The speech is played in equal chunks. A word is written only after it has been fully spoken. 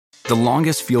The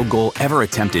longest field goal ever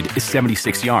attempted is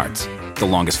 76 yards. The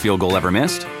longest field goal ever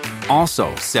missed?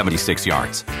 Also 76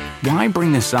 yards. Why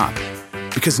bring this up?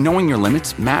 Because knowing your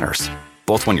limits matters,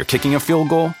 both when you're kicking a field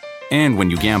goal and when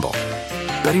you gamble.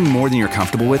 Betting more than you're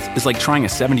comfortable with is like trying a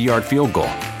 70-yard field goal.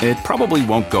 It probably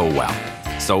won't go well.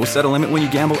 So set a limit when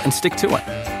you gamble and stick to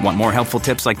it. Want more helpful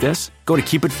tips like this? Go to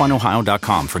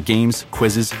keepitfunohio.com for games,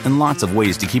 quizzes, and lots of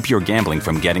ways to keep your gambling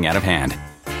from getting out of hand.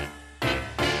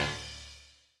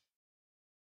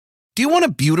 Do you want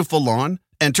a beautiful lawn?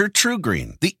 Enter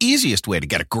TruGreen, the easiest way to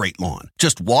get a great lawn.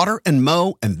 Just water and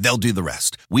mow, and they'll do the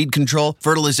rest. Weed control,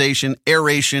 fertilization,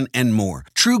 aeration, and more.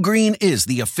 TruGreen is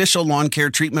the official lawn care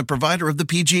treatment provider of the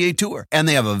PGA Tour, and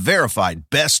they have a verified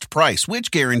best price, which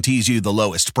guarantees you the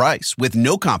lowest price with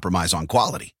no compromise on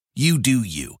quality. You do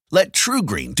you. Let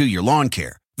TruGreen do your lawn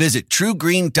care. Visit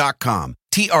TruGreen.com,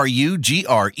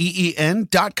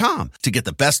 TruGreen.com, to get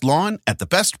the best lawn at the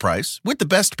best price with the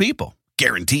best people.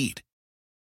 Guaranteed.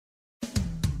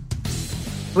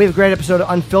 We have a great episode of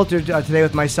Unfiltered today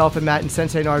with myself and Matt and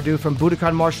Sensei Nardu from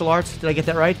Budokan Martial Arts. Did I get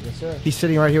that right? Yes, sir. He's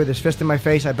sitting right here with his fist in my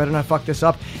face. I better not fuck this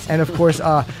up. And, of course,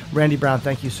 Randy Brown,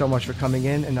 thank you so much for coming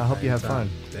in, and I hope you have fun.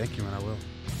 Thank you, man. I will.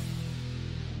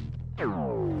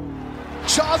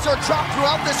 Jaws are dropped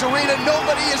throughout this arena.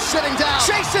 Nobody is sitting down.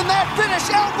 Chasing that finish.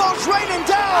 Elbows raining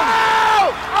down.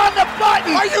 Oh! On the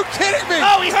button. Are you kidding me?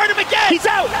 Oh, he hurt him again. He's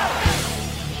out.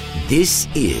 This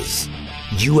is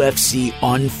UFC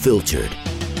Unfiltered.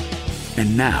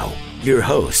 And now, your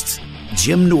hosts,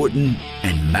 Jim Norton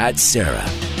and Matt Serra.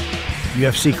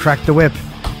 UFC cracked the whip.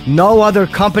 No other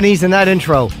companies in that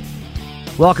intro.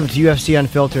 Welcome to UFC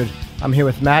Unfiltered. I'm here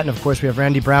with Matt, and of course we have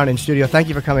Randy Brown in studio. Thank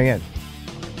you for coming in.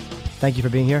 Thank you for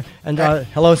being here. And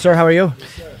hello, sir. How are you?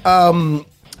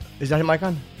 Is that your mic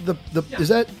on? Is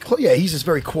that? Yeah, he's just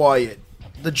very quiet.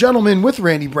 The gentleman with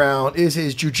Randy Brown is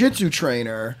his jiu-jitsu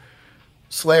trainer /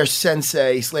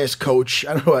 sensei / coach.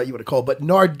 I don't know what you want to call it, but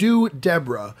Nardu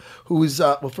Debra, who is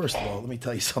well. First of all, let me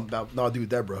tell you something about Nardu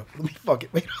Debra. Let me fucking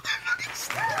wait.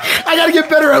 I gotta get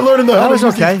better at learning the. That was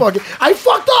okay. I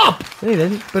fucked up. No, you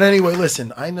didn't. But anyway,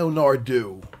 listen. I know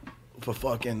Nardu for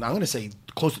fucking. I'm gonna say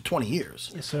close to 20 years.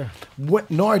 Yes, sir. What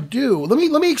Nardu?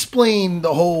 Let me explain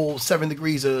the whole 7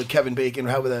 degrees of Kevin Bacon, or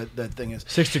however that thing is.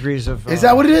 6 degrees of. Is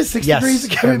that what it is? 6 yes, degrees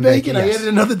of Kevin Bacon. Yes. I added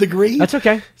another degree. That's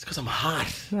okay. It's because I'm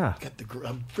hot. Yeah.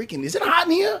 I'm freaking. Is it hot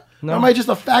in here? No. Or am I just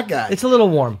a fat guy? It's a little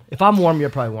warm. If I'm warm, you're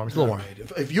probably warm. It's a little warm.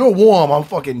 Right. If you're warm, I'm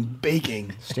fucking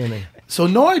baking. Steaming. So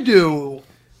Nardu.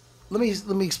 Let me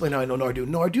explain how I know Nardu.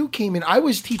 Nardu came in. I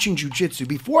was teaching jiu-jitsu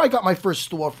before I got my first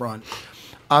storefront.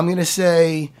 I'm gonna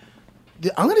say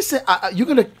you're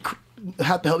gonna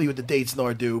have to help me with the dates,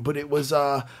 Nardu. But it was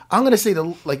I'm gonna say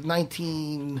like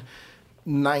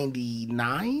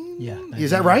 1999. Yeah,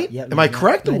 is that right? Yeah, am I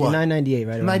correct or what? 98,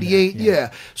 right? 98,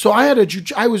 yeah. So I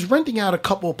was renting out a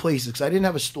couple of places because I didn't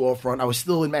have a storefront. I was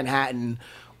still in Manhattan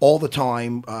all the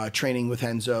time training with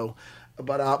Henzo.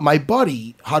 But my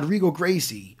buddy Rodrigo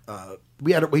Gracie,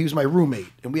 he was my roommate,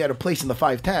 and we had a place in the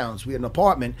Five Towns. We had an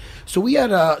apartment, so we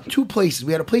had 2 places.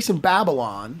 We had a place in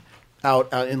Babylon,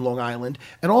 out in Long Island,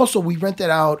 and also we rented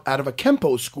out of a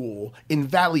Kempo school in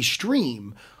Valley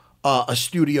Stream, a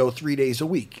studio 3 days a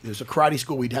week. There's a karate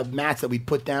school. We'd have mats that we'd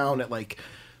put down at like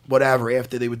whatever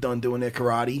after they were done doing their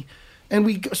karate. And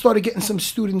we started getting some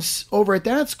students over at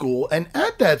that school. And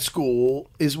at that school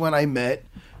is when I met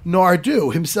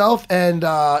Nardu himself and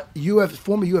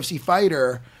former UFC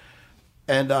fighter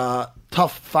and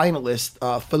tough finalist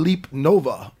Philippe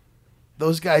Nova.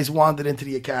 Those guys wandered into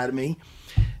the academy.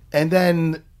 And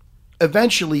then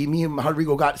eventually me and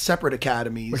Rodrigo got separate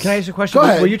academies. Can I ask you a question? Go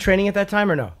ahead. Were you training at that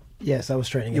time or no? Yes, I was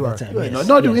training You at are. that time. Good. Yes.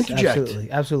 No, yes, interject.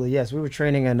 Absolutely, yes. We were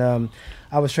training, and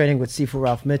I was training with Sifu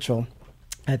Ralph Mitchell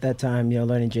at that time,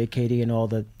 learning JKD and all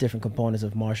the different components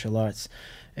of martial arts.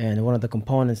 And one of the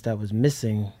components that was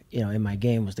missing, in my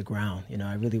game was the ground.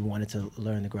 I really wanted to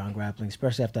learn the ground grappling,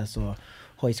 especially after I saw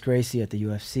Royce Gracie at the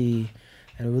UFC.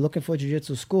 And we were looking for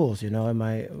jiu-jitsu schools, and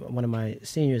one of my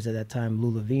seniors at that time,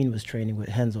 Lou Levine, was training with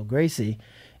Renzo Gracie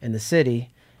in the city.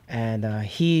 And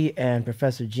he and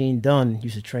Professor Gene Dunn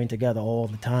used to train together all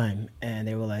the time. And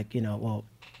they were like,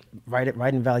 right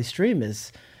in Valley Stream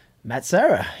is Matt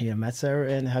Serra. Matt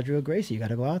Serra and Rodrigo Gracie. You got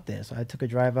to go out there. So I took a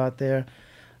drive out there.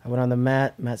 I went on the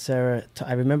mat. Matt Serra,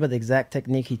 I remember the exact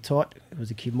technique he taught. It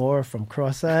was a Kimura from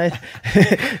cross-side.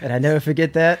 And I never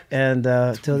forget that. And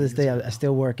till this day, I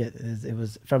still work it. It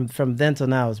was from then till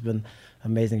now, it's been an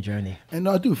amazing journey. And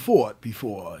Nardu fought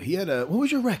before. He had what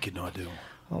was your record, Nardu?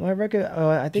 Well, my record,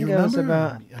 I think it was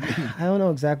about, I don't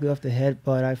know exactly off the head,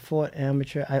 but I fought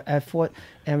amateur. I fought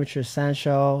amateur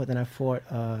Sancho, then I fought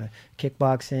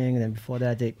kickboxing, and then before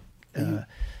that I did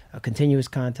continuous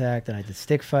contact, then I did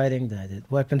stick fighting, then I did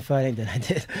weapon fighting, then I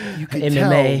did You could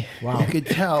MMA. tell. You could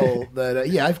tell that.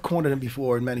 I've cornered him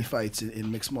before in many fights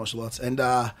in mixed martial arts, and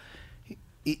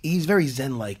he's very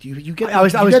zen-like. You get.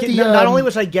 Not only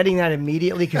was I getting that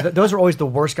immediately, because those are always the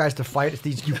worst guys to fight. It's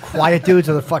these you quiet dudes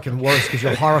are the fucking worst because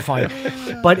you're horrifying.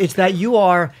 But it's that you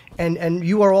are, and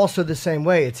you are also the same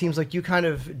way. It seems like you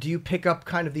do you pick up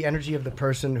kind of the energy of the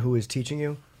person who is teaching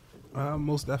you?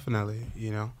 Most definitely,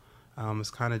 it's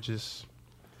kind of just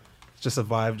a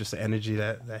vibe, just the energy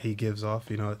that he gives off.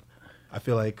 I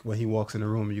feel like when he walks in the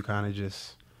room, you kind of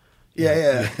just. You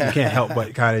can't help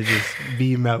but kind of just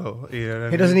be mellow. You know what I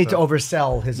mean? He doesn't need to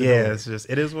oversell his. Yeah,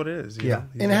 it is what it is. You know?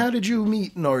 And how did you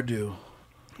meet Nardu?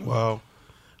 Well,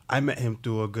 I met him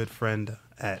through a good friend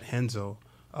at Henzo,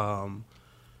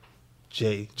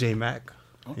 J Mac.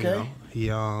 Okay.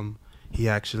 He's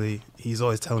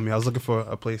always telling me I was looking for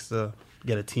a place to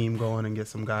get a team going and get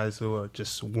some guys who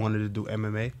just wanted to do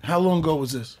MMA. How long ago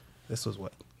was this? This was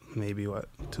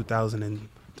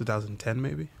 2010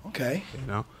 maybe. Okay.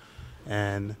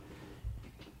 And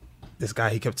this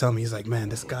guy, he kept telling me, he's like, man,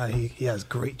 this guy, he has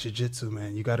great jiu-jitsu,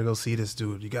 man. You got to go see this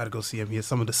dude. You got to go see him. He has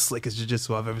some of the slickest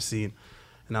jiu-jitsu I've ever seen.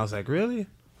 And I was like, really? I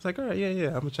was like, all right, yeah,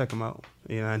 I'm going to check him out.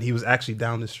 And he was actually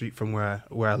down the street from where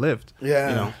I lived.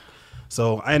 Yeah.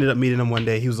 So I ended up meeting him one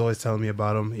day. He was always telling me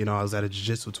about him. I was at a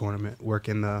jiu-jitsu tournament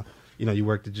working you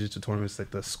work the jiu-jitsu tournaments,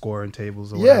 like the scoring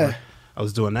tables or whatever. I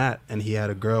was doing that, and he had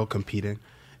a girl competing,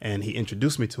 and he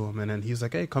introduced me to him. And then he was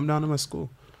like, hey, come down to my school.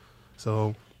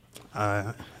 So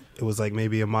it was like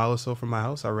maybe a mile or so from my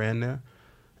house. I ran there,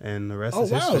 and the rest is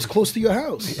history. Oh, wow, it's close to your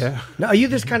house. Yeah. Now, are you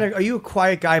a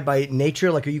quiet guy by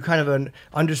nature? Like, are you kind of an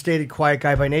understated quiet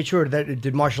guy by nature, or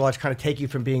did martial arts kind of take you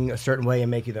from being a certain way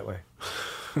and make you that way?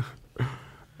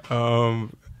 I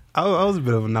was a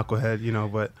bit of a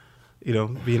knucklehead, but,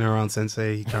 being around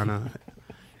Sensei,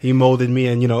 he molded me,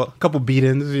 and a couple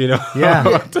beatings,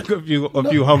 Yeah. took a few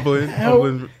humbling. How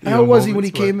was he when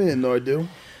he came in, Nardu?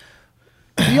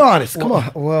 Be honest, come on.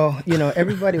 Well,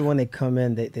 everybody when they come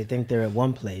in, they think they're at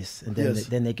one place, and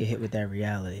then they get hit with that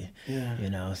reality.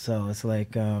 Yeah. So it's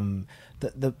like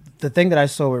the thing that I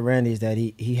saw with Randy is that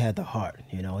he had the heart.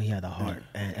 He had the heart,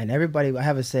 and everybody. I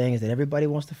have a saying is that everybody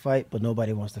wants to fight, but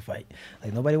nobody wants to fight.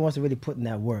 Like nobody wants to really put in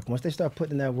that work. Once they start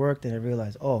putting in that work, then they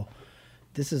realize, oh,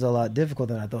 this is a lot difficult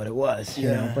than I thought it was.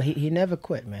 But he never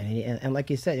quit, man. And like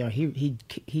you said, he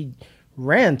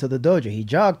ran to the dojo. He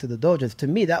jogged to the dojo. To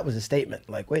me, that was a statement.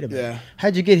 Like, wait a minute,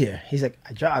 how'd you get here? He's like,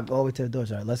 I jogged all the way to the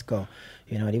dojo. All right, let's go.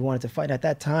 And he wanted to fight. At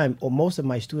that time, or most of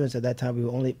my students at that time, we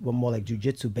were more like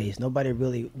jiu-jitsu based. Nobody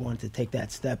really wanted to take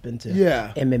that step into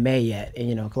MMA yet.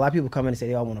 And a lot of people come in and say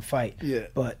they all want to fight. Yeah.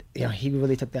 But he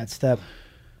really took that step,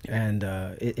 and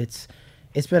it's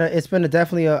been a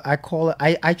definitely I call it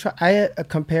I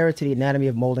compare it to the anatomy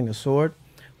of molding a sword,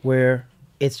 where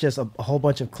it's just a whole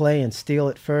bunch of clay and steel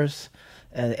at first.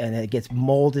 And it gets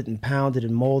molded and pounded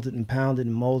and molded and pounded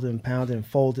and molded and pounded and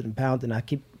folded and pounded, and I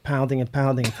keep pounding and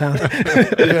pounding and pounding.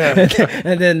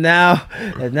 and then now,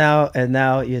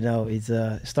 he's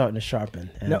starting to sharpen,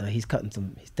 and he's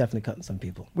definitely cutting some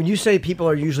people. When you say people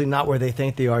are usually not where they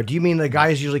think they are, do you mean the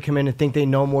guys usually come in and think they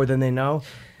know more than they know?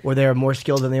 Or they're more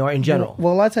skilled than they are in general?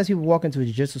 Well, a lot of times people walk into a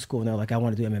jiu-jitsu school and they're like, I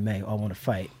want to do MMA or I want to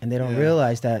fight. And they don't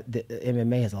realize that the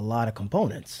MMA has a lot of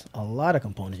components.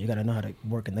 You got to know how to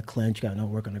work in the clinch. You got to know how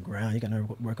to work on the ground. You got to know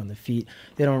how to work on the feet.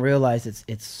 They don't realize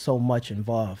it's so much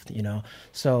involved,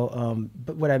 So,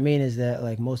 but what I mean is that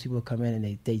like most people come in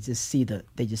and they just see the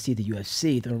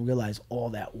UFC. They don't realize all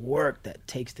that work that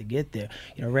takes to get there.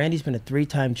 Randy's been a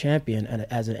 3-time champion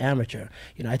as an amateur.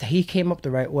 He came up the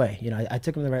right way. I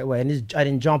took him the right way, and I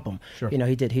didn't jump him. Sure. He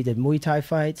did Muay Thai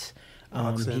fights.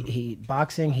 Boxing.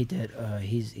 Boxing. He did.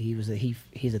 He's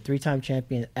a 3-time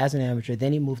champion as an amateur.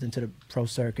 Then he moved into the pro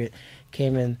circuit,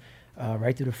 came in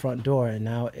right through the front door, and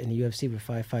now in the UFC with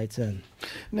 5 fights in.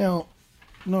 Now,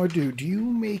 Nardu, do you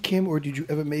make him, or did you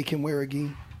ever make him wear a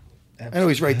gi? I know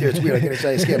he's right there. It's weird. I can't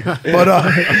say his skin. But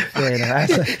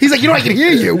he's like, I can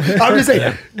hear you. I'm just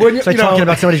saying. When, it's like talking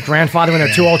about somebody's grandfather when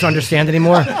they're too old to understand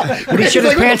anymore. Would he shit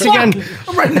his pants again?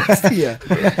 I'm right next to you.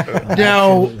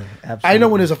 Now, absolutely. I know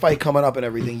when there's a fight coming up and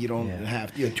everything, you don't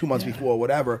have 2 months before,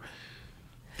 whatever.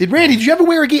 Did you ever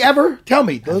wear a gi ever? Tell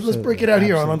me. Let's break it out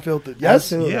here on Unfiltered. Yes?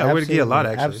 Absolutely. Yeah, I wear a gi a lot,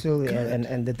 actually. Absolutely.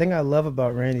 And the thing I love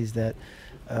about Randy is that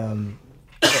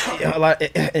a lot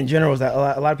in general is that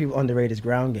a lot of people underrate his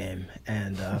ground game,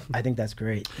 and I think that's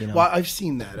great. Well, I've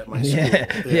seen that at my school.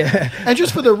 Yeah. And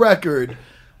just for the record,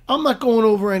 I'm not going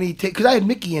over any because I had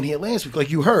Mickey in here last week,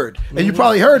 like you heard, and you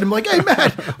probably heard him. Like, hey,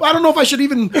 Matt, I don't know if I should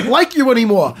even like you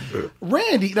anymore.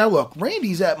 Randy, now look,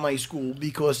 Randy's at my school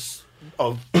because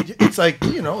it's like,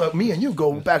 you know, me and you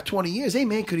go back 20 years. Hey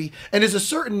man, could he? And there's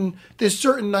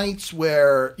certain nights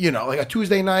where, you know, like a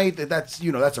Tuesday night, that's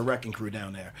a wrecking crew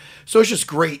down there. So it's just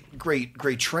great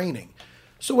training.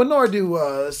 So when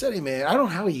Nardu said, "Hey man, I don't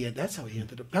know how he that's how he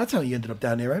ended up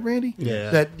down there, right, Randy?" Yeah.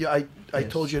 That I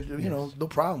told you, you know, no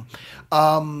problem.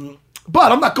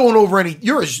 But I'm not going over any.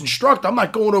 You're his instructor. I'm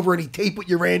not going over any tape with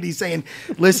you, Randy, saying,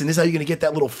 "Listen, this is how you're going to get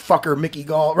that little fucker Mickey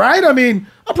Gall." Right? I mean,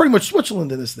 I'm pretty much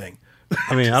Switzerland in this thing.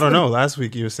 I mean, I don't know. Last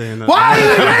week you were saying that. Why,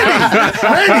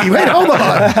 Randy? Wait, hold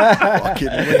on. Fucking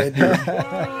Randy.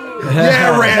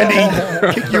 Yeah,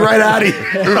 Randy. Kick you right out of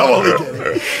here. I'm only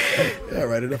kidding. Yeah,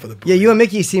 right. Enough of the. Yeah, you and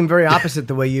Mickey seem very opposite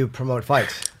the way you promote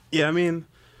fights. Yeah, I mean,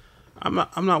 I'm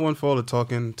not one for all the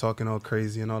talking all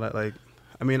crazy and all that. Like,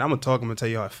 I mean, I'm gonna talk. I'm gonna tell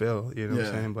you how I feel. You know what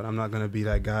I'm saying? But I'm not gonna be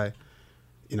that guy.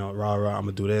 You know, rah. I'm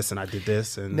gonna do this and I did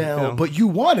this and now. You know. But you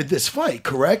wanted this fight,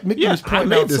 correct? Mickey was I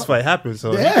made this fight happen.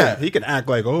 So he can act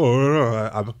like,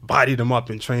 I bodied him up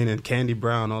in training. Candy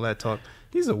Brown, all that talk.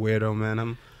 He's a weirdo, man.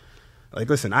 I'm like,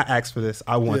 listen, I asked for this.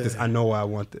 I want this. I know why I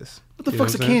want this. What the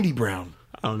fuck's a Candy Brown?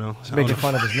 I don't know. Just making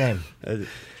fun of his name.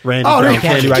 Randy Brown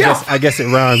Candy. I guess it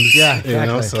rhymes. Yeah, exactly. You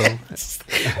know, so.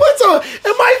 What's up?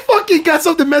 Am I fucking got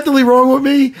something mentally wrong with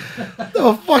me?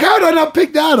 The fuck? How did I not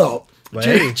pick that up? But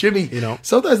Jimmy, you know.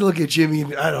 Sometimes I look at Jimmy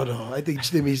and I don't know. I think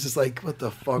Jimmy's just like, what the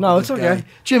fuck? No, with it's this okay. guy?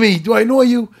 Jimmy, do I annoy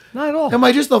you? Not at all. Am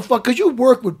I just a fuck? Because you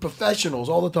work with professionals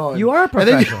all the time. You are a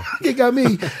professional. And then you got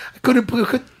me.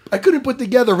 I couldn't put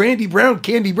together Randy Brown,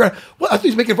 Candy Brown. What? I thought he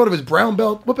was making fun of his brown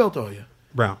belt. What belt are you?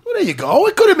 Brown. Well, there you go.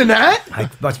 It could have been that.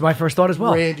 That's my first thought as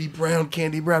well. Randy Brown,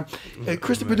 Candy Brown. Hey,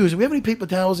 Chris, the producer, we have any paper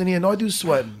towels in here? Nardu's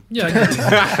sweating. Yeah.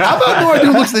 How about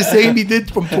Nardu looks the same he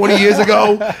did from 20 years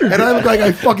ago, and I look like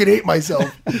I fucking ate myself.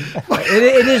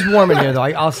 It is warm in here, though.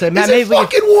 I'll say, Matt, Is it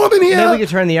fucking warm in here? Maybe we can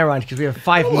turn the air on because we have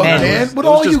 5 Come on, men. man. But It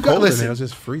was all just you guys, cold in there. It listen, was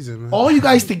just freezing, man. all you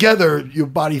guys together, your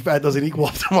body fat doesn't equal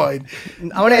up to mine.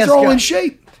 I want to They're ask all you. in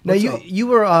shape. Now What's up? you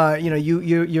were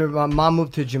your mom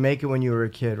moved to Jamaica when you were a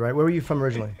kid, right? Where were you from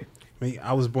originally?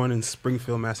 I was born in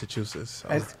Springfield, Massachusetts.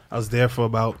 I was there for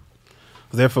about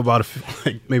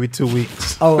maybe 2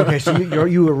 weeks. Oh, okay. So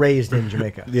you were raised in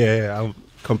Jamaica. Yeah, I'm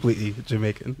completely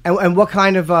Jamaican. And what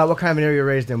kind of an area you were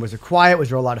raised in? Was it quiet? Was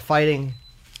there a lot of fighting?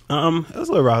 It was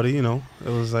a little rowdy, you know. It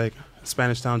was like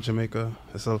Spanish Town, Jamaica.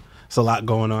 It's a lot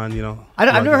going on, you know.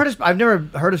 I've never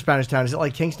heard of Spanish Town. Is it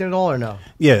like Kingston at all or no?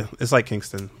 Yeah, it's like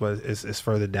Kingston, but it's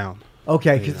further down.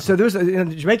 Okay, Yeah. so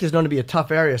Jamaica is known to be a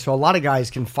tough area, so a lot of guys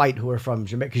can fight who are from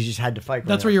Jamaica because you just had to fight.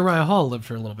 That's where Uriah Hall lived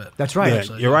for a little bit. That's right. Yeah,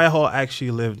 Actually, Uriah Hall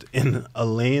actually lived in a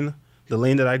lane, the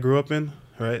lane that I grew up in,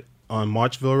 right on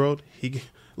Marchville Road. He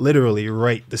literally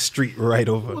the street right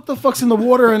over. What the fuck's in the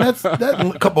water? And that's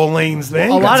that couple of lanes,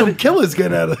 man. A lot of some killers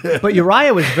getting out of there. But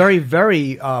Uriah was very,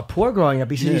 very poor growing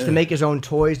up. He said he used to make his own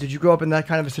toys. Did you grow up in that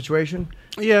kind of a situation?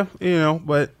 Yeah, you know,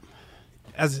 but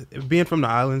as being from the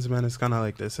islands, man, it's kind of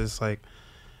like this. It's like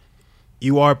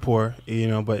you are poor, you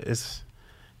know, but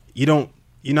you're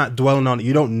not dwelling on it.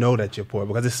 You don't know that you're poor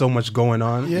because there's so much going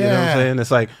on. Yeah. You know what I'm saying?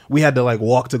 It's like we had to like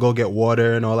walk to go get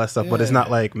water and all that stuff, but it's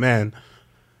not like, man,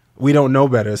 we don't know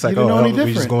better. It's like, You didn't know any we're just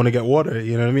different. going to get water.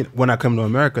 You know what I mean? When I come to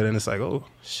America, then it's like, oh,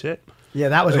 shit. Yeah,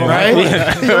 that was Right?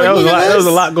 There was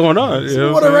a lot going on. You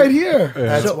know what Water I'm saying? right here.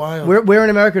 That's So wild. where in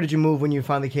America did you move when you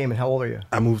finally came, and how old are you?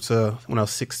 I moved when I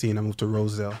was 16. I moved to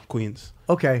Rosedale, Queens.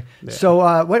 Okay,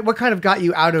 so what kind of got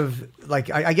you out of, like,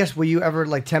 I guess, were you ever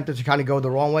like tempted to kind of go the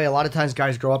wrong way? A lot of times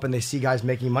guys grow up and they see guys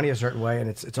making money a certain way, and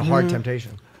it's a hard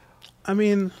temptation. I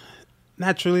mean,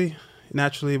 naturally,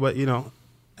 but you know,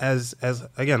 as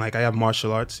again, like I have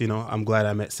martial arts, you know, I'm glad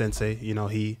I met Sensei. You know,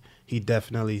 he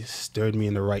definitely steered me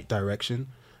in the right direction,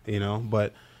 you know,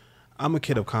 but I'm a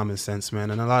kid of common sense, man.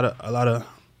 And a lot of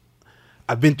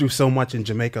I've been through so much in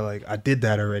Jamaica, like I did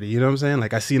that already, you know what I'm saying?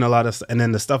 Like I seen a lot of, and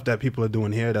then the stuff that people are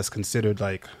doing here that's considered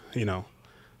like, you know,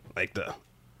 like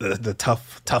the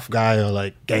tough guy or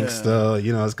like gangster,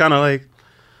 you know, it's kind of like,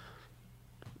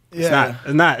 Yeah.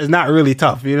 it's not really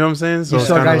tough, you know what I'm saying? So You it's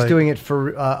saw kinda guys like, doing it for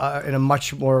in a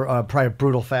much more probably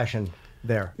brutal fashion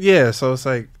there. yeah, so it's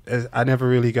like I never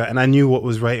really got, and I knew what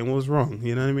was right and what was wrong.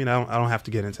 You know what I mean? I don't have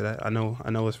to get into that. I know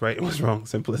what's right and what's wrong.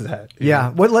 Simple as that. you Yeah.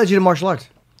 What led you to martial arts?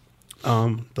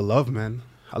 know? The love, man.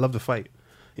 I love to fight.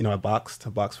 You know, I boxed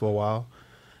for a while,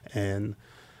 and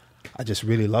I just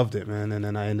really loved it, man. And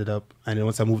then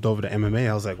once I moved over to MMA,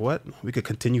 I was like, what? We could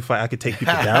continue fight. I could take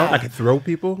people down. I could throw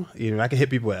people. You know, I could hit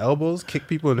people with elbows, kick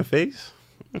people in the face.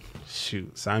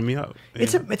 Shoot, sign me up.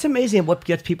 It's amazing what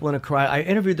gets people in a crowd. I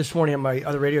interviewed this morning on my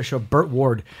other radio show Burt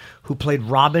Ward, who played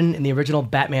Robin in the original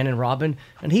Batman and Robin,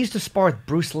 and he used to spar with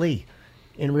Bruce Lee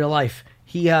in real life.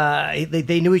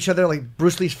 they knew each other. Like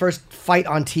Bruce Lee's first fight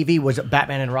on TV was a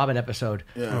Batman and Robin episode.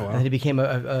 Yeah. Oh, wow. And then he became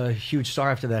a huge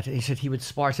star after that. He said he would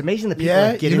spar. It's amazing that people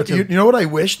Yeah, get you into. know, you know what I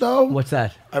wish though? What's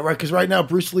that? Because right now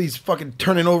Bruce Lee's fucking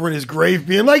turning over in his grave,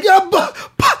 being like, "Yeah,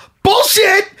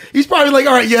 bullshit." He's probably like,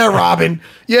 "All right, yeah, Robin,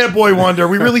 yeah, Boy Wonder,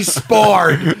 we really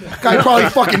sparred." Guy probably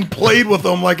fucking played with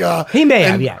him like a. He may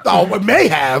have, yeah. Oh, may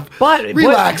have. But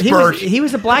relax, Bert. He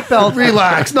was a black belt.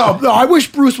 Relax. No, I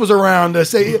wish Bruce was around to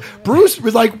say. Bruce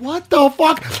was like, "What the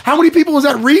fuck? How many people was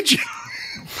that reaching?"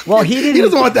 Well, he didn't. He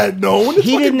doesn't want that known. It's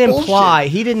He fucking didn't bullshit. imply.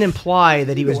 He didn't imply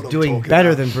that he was what I'm doing talking better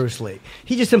about. than Bruce Lee.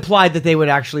 He just implied that they would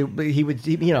actually.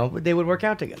 They would work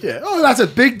out together. Yeah. Oh, that's a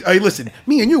big. Hey, listen,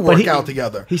 me and you But work out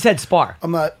together. He said spar.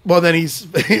 I'm not. Well, then he's.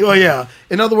 Well, yeah.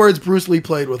 In other words, Bruce Lee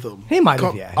played with him. He might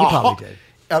have. Yeah, he probably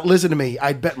did. Listen to me.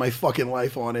 I'd bet my fucking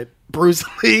life on it. Bruce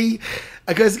Lee.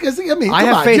 Because I mean, I come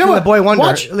have on, faith you know in the what? Boy Wonder.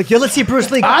 Watch. Like, let's see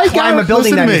Bruce Lee I climb a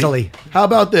building listen to that me. easily. How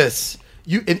about this?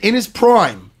 You in his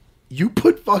prime. You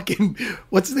put fucking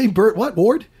what's his name? Burt what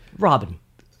Ward? Robin.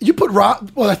 You put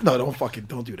Rob. Well,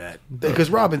 don't do that because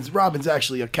Robin's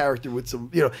actually a character with some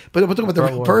But we're talking about the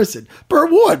real person,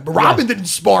 Burt Ward. Robin didn't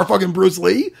spar fucking Bruce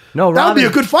Lee. No, that would be a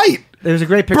good fight. There was a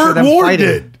great picture Burt of them Ward fighting.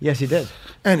 did. Yes, he did.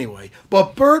 Anyway,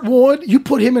 but Burt Ward, you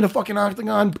put him in a fucking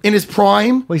octagon in his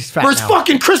prime Well, he's fat versus now.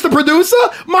 fucking Chris the Producer.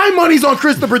 My money's on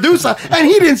Chris the Producer, and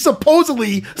he didn't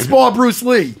supposedly spar Bruce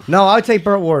Lee. No, I would take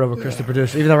Burt Ward over Chris the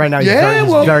Producer, even though right now he's Yeah,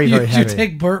 well, very You heavy.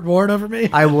 take Burt Ward over me?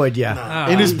 I would, yeah.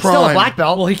 In his He's prime, still a black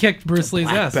belt. Well, he kicked Bruce Lee's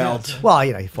ass. belt. yeah. Well,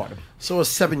 he fought him. So a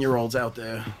 7-year-olds out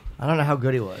there. I don't know how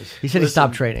good he was. He said he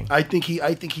stopped training. I think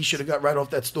he should have got right off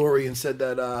that story and said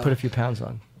that. Put a few pounds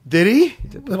on. Did he?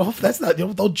 Well, that's not.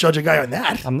 Don't judge a guy on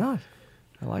that. I'm not.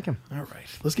 I like him. All right,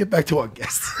 let's get back to our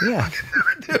guest. Yeah.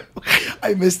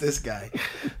 I miss this guy.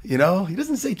 He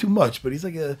doesn't say too much, but he's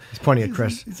like a. He's pointing at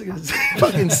Chris. He's like a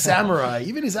fucking samurai.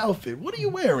 Even his outfit. What are you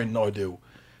wearing, Nardu?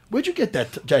 Where'd you get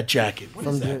that jacket? What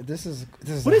is that? This is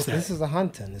What is that? This is a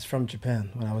hunting. It's from Japan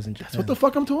when I was in Japan. That's what the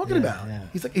fuck I'm talking about. yeah.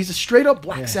 He's a straight up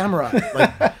black samurai.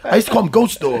 Like I used to call him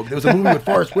Ghost Dog. There was a movie with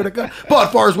Forrest Whitaker,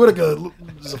 but Forrest Whitaker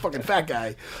is a fucking fat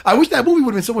guy. I wish that movie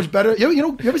would have been so much better.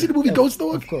 You ever see the movie Ghost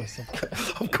Dog? Of course.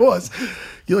 Of course.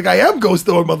 You're like, I am Ghost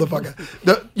Dog,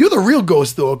 motherfucker. You're the real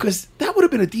Ghost Dog, because that would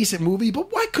have been a decent movie,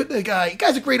 but why couldn't the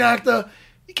guy's a great actor.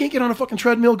 You can't get on a fucking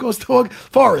treadmill, Ghost Dog.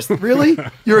 Forrest, really?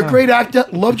 You're a great actor.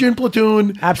 Loved you in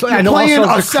Platoon. Absolutely. You're I know playing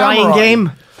also a the Crying samurai.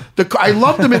 Game. I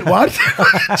loved him in what?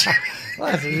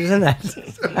 Well, he's in that.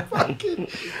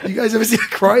 You guys ever see the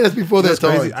Cry? That's before that That's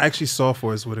crazy. time. I actually saw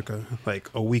Forrest Whitaker like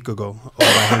a week ago over by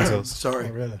Henzo's. Sorry.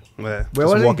 Really? Yeah, Where just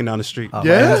was he? walking down the street. Oh, By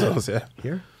Yeah? Henzo's, yeah.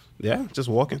 Here? Yeah, just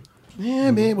walking.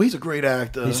 Yeah, man. Well, he's a great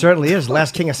actor. He certainly is.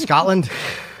 Last King of Scotland.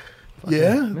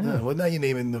 Yeah? Well, now you're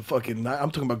naming the fucking.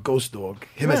 I'm talking about Ghost Dog.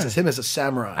 Him as a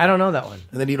samurai. I don't know that one.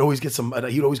 And then he'd always get some.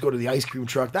 He'd always go to the ice cream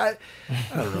truck. I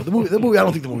don't know. The movie. I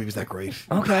don't think the movie was that great.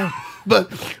 Okay. But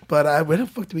where the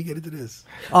fuck did we get into this?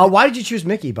 Why did you choose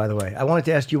Mickey, by the way? I wanted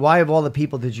to ask you, why of all the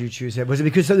people did you choose him? Was it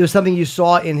because there was something you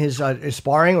saw in his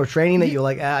sparring or training that you're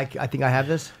like, I think I have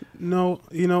this? No,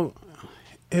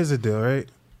 here's the deal, right?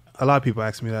 A lot of people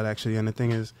ask me that actually, and the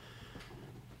thing is,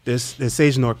 there's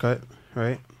Sage Northcutt,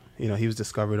 right? He was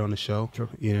discovered on the show. Sure.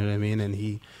 You know what I mean? And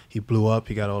he blew up.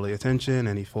 He got all the attention,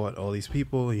 and he fought all these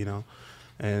people.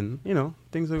 And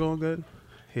things are going good.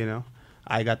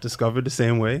 I got discovered the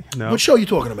same way. No, What show are you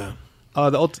talking about?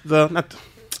 not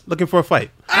looking for a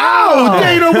fight. Oh,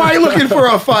 Dana, why are you looking for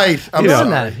a fight? I'm You're on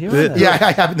sorry. that. You're on that. Yeah,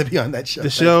 I happen to be on that show. The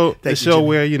show, Thank you, show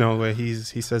Jimmy. where he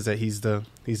says that he's the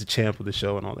champ of the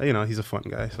show and all that. He's a fun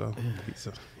guy, so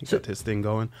he got his thing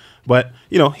going. But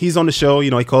he's on the show. He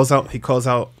calls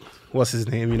out. What's his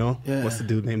name? Yeah. What's the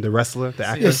dude name? The wrestler, the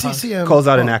actor. Yeah, CM calls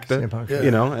out an Punk. actor. CM Punk.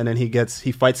 Yeah. And then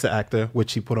he fights the actor,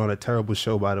 which he put on a terrible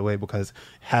show, by the way. Because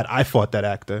had I fought that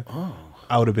actor,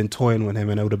 I would have been toying with him,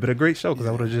 and it would have been a great show because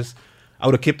I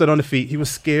would have kept it on the feet. He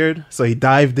was scared, so he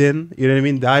dived in. You know what I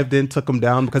mean? Dived in, took him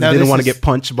down because Now, he didn't this want to is- get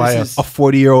punched by a this is-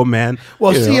 40-year-old man.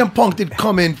 Well, you know. CM Punk did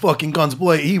come in fucking guns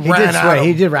blazing. He He ran did out. swear.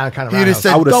 He did round kind of He round. just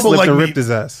said I would have double slipped leg and meat. ripped his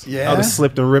ass. Yeah? I would have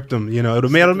slipped and ripped him. It would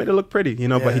have made it look pretty.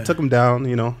 But Yeah. he took him down.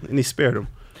 And he spared him.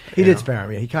 He did spare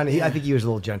him. Yeah, I think he was a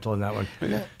little gentle in that one.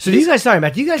 So do you guys, sorry,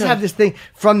 Matt, do you guys have this thing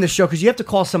from the show? Because you have to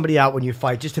call somebody out when you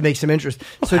fight just to make some interest.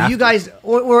 So do you guys,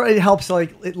 or it helps,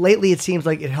 lately it seems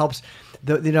like it helps,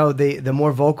 the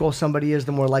more vocal somebody is,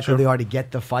 the more likely they are to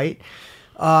get the fight.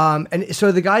 And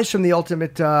so the guys from the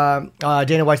Ultimate,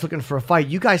 Dana White's Looking for a Fight,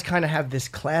 you guys kind of have this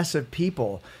class of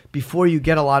people before you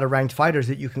get a lot of ranked fighters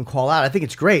that you can call out. I think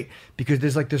it's great because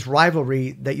there's like this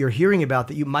rivalry that you're hearing about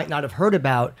that you might not have heard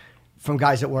about from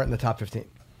guys that weren't in the top 15.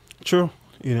 True.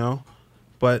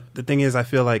 But the thing is, I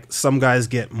feel like some guys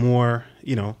get more,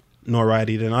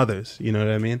 notoriety than others. You know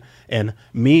what I mean? And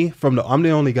me, I'm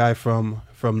the only guy from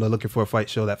the Looking for a Fight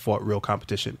show that fought real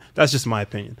competition. That's just my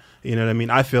opinion. You know what I mean?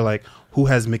 I feel like who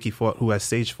has Mickey fought, who has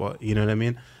Sage fought? You know what I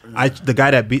mean? The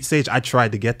guy that beat Sage, I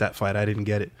tried to get that fight. I didn't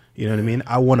get it. You know what I mean?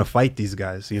 I want to fight these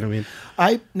guys. You know what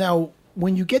I mean? Now,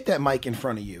 when you get that mic in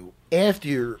front of you,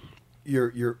 after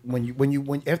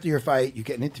after your fight, you're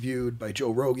getting interviewed by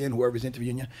Joe Rogan, whoever's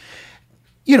interviewing you.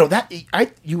 You know that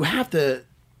you have to.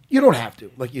 You don't have to,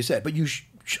 like you said, but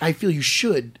I feel you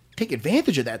should take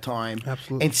advantage of that time.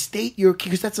 Absolutely. And state your,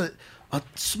 because that's a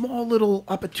small little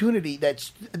opportunity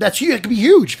that's huge. It could be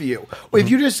huge for you. Or if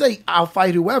you just say, "I'll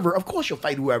fight whoever," of course you'll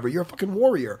fight whoever. You're a fucking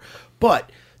warrior. But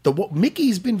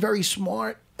Mickey's been very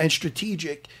smart and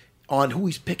strategic on who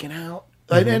he's picking out.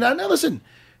 And now listen,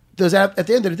 at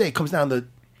the end of the day, it comes down to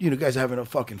guys having a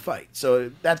fucking fight.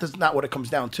 So that's not what it comes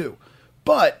down to.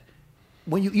 But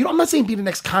when I'm not saying be the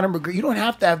next Conor McGregor. You don't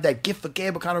have to have that gift for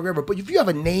gab of Conor McGregor. But if you have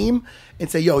a name and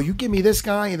say, "Yo, you give me this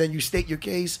guy," and then you state your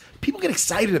case, people get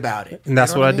excited about it. And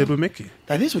that's what I did with Mickey.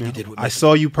 That is what you did with Mickey. I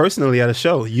saw you personally at a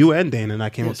show, you and Dana, and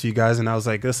I came up to you guys and I was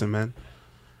like, "Listen, man,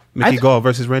 Mickey Gall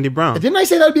versus Randy Brown." Didn't I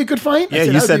say that would be a good fight? Yeah,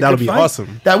 you said that would be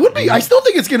awesome. That would be. I still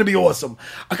think it's going to be awesome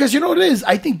because you know what it is.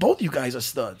 I think both you guys are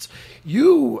studs.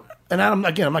 You and I'm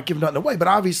not giving nothing away, but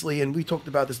obviously, and we talked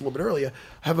about this a little bit earlier,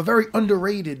 have a very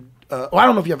underrated. I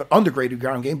don't know if you have an underrated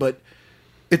ground game, but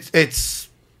it's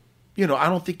I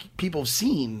don't think people have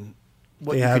seen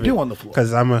what you can do on the floor.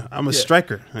 Because I'm a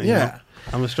striker. Yeah.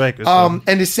 I'm a striker. So.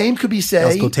 And the same could be said.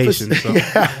 That's quotation. So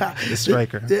the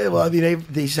striker. Yeah, well, I mean,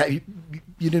 they said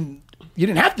you didn't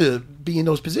have to be in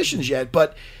those positions yet,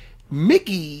 but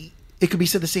Mickey, it could be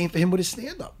said the same for him with his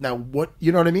stand up. Now, what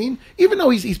you know what I mean? Even though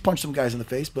he's punched some guys in the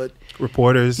face, but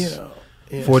reporters,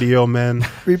 40-year-old men,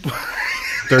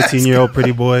 13-year-old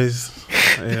pretty boys.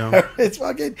 It's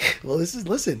fucking. Well,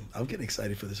 listen. I'm getting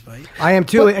excited for this fight. I am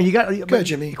too. But, and you got ahead,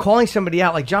 Jimmy. Calling somebody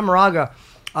out like John Moraga,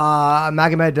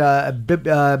 Magomed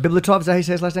Bibulatov. Is that how you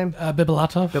say his last name?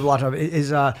 Bibulatov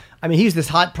is. He's this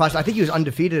hot prospect. I think he was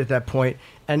undefeated at that point,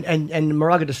 and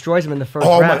Moraga destroys him in the first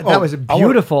round. That was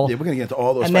beautiful. We're gonna get into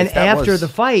all those. And fights. then after the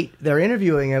fight, they're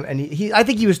interviewing him, and I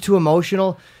think he was too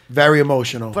emotional. Very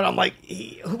emotional. But I'm like,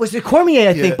 was it Cormier,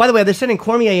 I think? Yeah. By the way, they're sending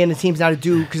Cormier in the teams now to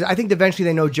do, because I think eventually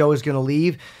they know Joe is going to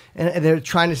leave, and they're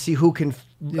trying to see who can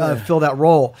fill that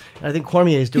role. And I think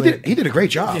Cormier is doing it. He did a great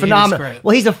job. Phenomenal.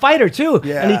 Well, he's a fighter, too.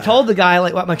 Yeah. And he told the guy,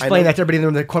 I'm explaining that to everybody in the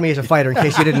room, that Cormier is a fighter, in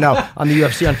case you didn't know, on the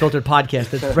UFC Unfiltered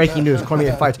podcast. That's breaking news,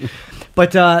 Cormier fights.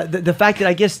 But the fact that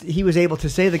I guess he was able to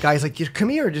say to the guy, he's like, just come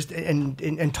here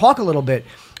and talk a little bit.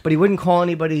 But he wouldn't call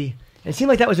anybody. It seemed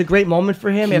like that was a great moment for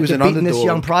him after beating this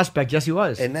young prospect. Yes, he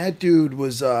was. And that dude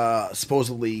was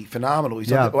supposedly phenomenal.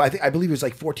 I believe he was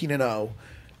like 14-0.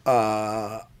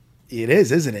 It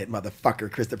is, isn't it,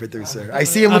 motherfucker, Christopher Producer? I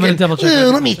see him. I'm going to double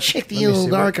check. Let me check the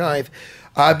old archive.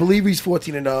 I believe he's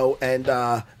 14-0,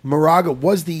 and Moraga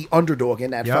was the underdog in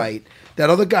that fight.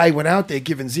 That other guy went out there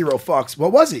giving zero fucks.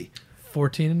 What was he?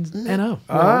 14-0.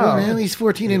 Oh, man, he's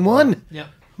 14-1. Yep.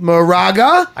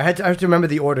 Moraga. I have to remember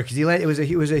the order because it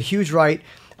was a huge right,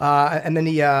 and then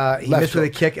he missed with a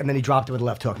kick, and then he dropped it with a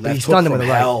left hook. He stunned him with a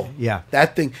right. Yeah,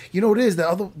 that thing. You know what it is?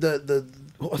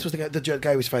 What's the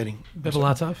guy who was fighting?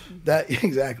 Bibulatov. That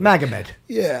exactly. Magomed.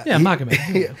 Yeah. Yeah,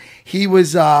 Magomed. He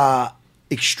was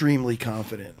extremely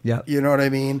confident. Yeah. You know what I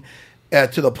mean?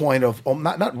 To the point of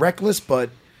not reckless,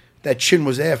 but that chin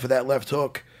was there for that left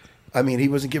hook. I mean, he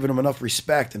wasn't giving him enough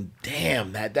respect, and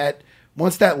damn that.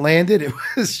 Once that landed, it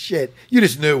was shit. You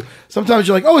just knew. Sometimes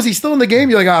you're like, "Oh, is he still in the game?"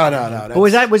 You're like, "Oh, no."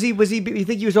 But was he? You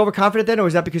think he was overconfident then, or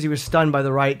was that because he was stunned by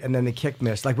the right and then the kick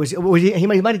missed? Like, was he? He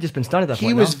might have just been stunned at that point.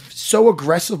 He was so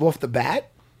aggressive off the bat.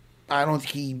 I don't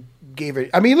think he gave it.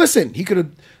 I mean, listen, he could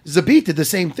have. Zabit did the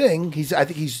same thing. I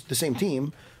think he's the same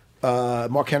team.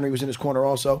 Mark Henry was in his corner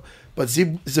also, but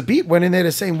Zabit went in there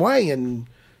the same way, and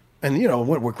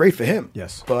we're great for him.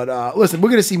 Yes. But listen, we're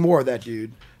gonna see more of that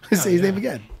dude. Say his name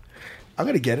again. I'm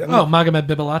going to get it. Magomed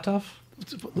Bibulatov.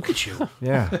 Look at you.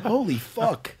 Yeah. Holy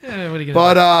fuck. Yeah, what are you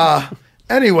gonna do?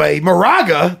 Anyway,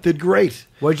 Moraga did great.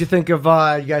 What did you think of,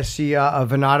 you guys see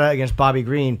Venata against Bobby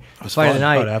Green? Fight of the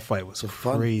night. Oh, that fight was so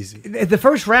crazy. The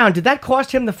first round, did that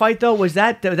cost him the fight, though? Was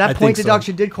that point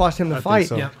deduction did cost him the fight?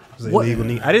 So. Yeah.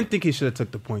 I didn't think he should have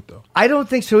took the point, though. I don't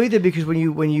think so either, because when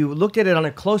you looked at it on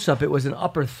a close-up, it was an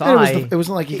upper thigh. It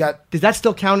wasn't like he got... Does that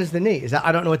still count as the knee?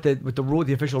 I don't know what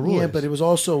the official rule is. Yeah, but it was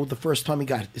also the first time he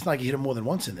got... It's not like he hit him more than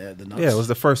once in there. The nuts. Yeah, it was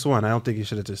the first one. I don't think he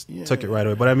should have just took it right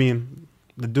away. But I mean...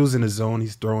 the dude's in his zone.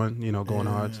 He's throwing, going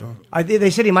hard. So They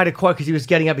said he might have caught because he was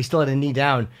getting up. He still had a knee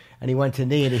down, and he went to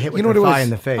knee and he hit with the thigh in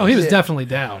the face. Oh, he was definitely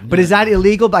down. But is that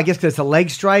illegal? But I guess because it's a leg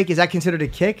strike. Is that considered a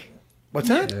kick? What's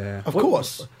that? Yeah. Of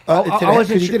course. I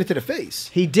wasn't he sure. did it to the face.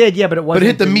 He did, yeah, but it wasn't. But it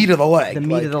hit the meat of the leg. The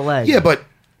meat of the leg. Yeah, but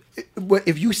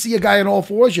if you see a guy on all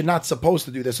fours, you're not supposed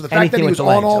to do this. So the fact Anything that he with was the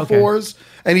on legs, all okay. fours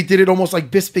and he did it almost like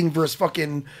Bisping versus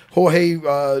fucking Jorge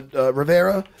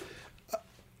Rivera.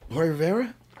 Jorge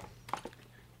Rivera?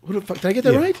 Who the fuck? Did I get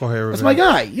that right? Jorge That's Rivera. my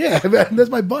guy. Yeah, that's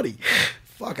my buddy.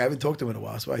 Fuck, I haven't talked to him in a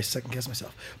while, so I second guess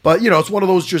myself. But, it's one of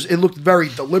those it looked very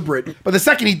deliberate. But the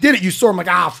second he did it, you saw him like,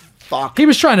 fuck. He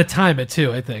was trying to time it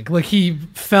too, I think. Like he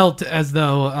felt as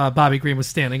though Bobby Green was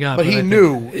standing up. But he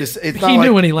knew. It's not he like,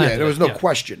 knew when he landed. Yeah, there was no Yeah.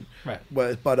 question. Right.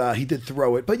 But he did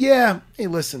throw it. But yeah, hey,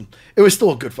 listen, it was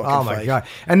still a good fucking Oh fight. my god!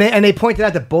 And they pointed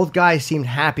out that both guys seemed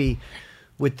happy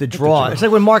with the draw. It's like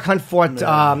when Mark Hunt fought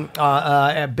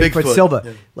Bigfoot Silva.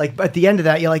 Yeah. Like at the end of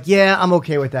that, you're like, yeah, I'm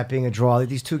okay with that being a draw. Like,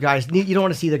 these two guys, you don't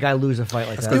want to see the guy lose a fight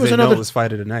like that. because they knew it was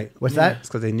fight of the night. What's that? It's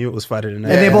because they knew it was fight of the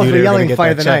night. And they both knew were gonna yelling get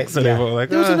fight of that the check, night. So Yeah. they were like,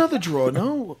 There was another draw,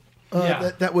 no?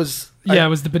 Yeah. That was... Yeah, it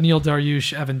was the Beneil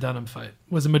Dariush Evan Dunham fight. It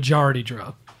was a majority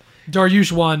draw.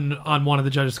 Dariush won on one of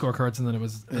the judges' scorecards, and then it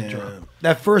was a draw.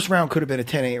 That first round could have been a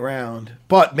 10-8 round.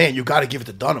 But, man, you got to give it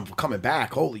to Dunham for coming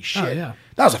back. Holy shit. yeah.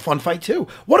 That was a fun fight, too.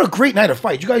 What a great night of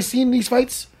fight. You guys seen these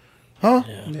fights? Huh?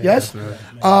 Yes?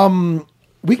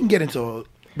 We can get into...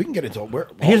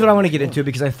 Here's what I want to get into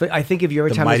because I think if you every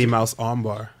the time Mighty Mouse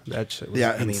armbar. That shit was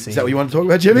Yeah, I mean, insane. is that what you want to talk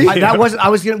about, Jimmy?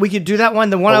 we could do that one.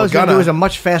 The one I was going to do is a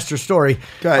much faster story,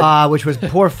 Go ahead. which was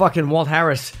poor fucking Walt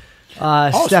Harris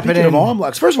stepping Speaking in. of arm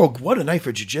locks, first of all, what a night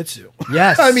for jiu-jitsu.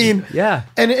 Yes. I mean, yeah.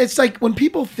 And it's like when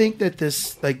people think that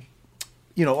this, like,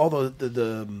 all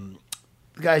the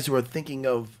guys who are thinking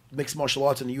of mixed martial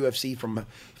arts in the UFC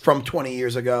from 20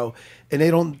 years ago, and they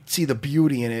don't see the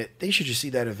beauty in it, they should just see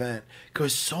that event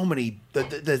because so many the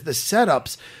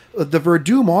setups, the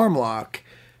Verdum arm lock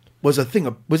was a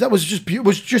thing. Was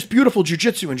just beautiful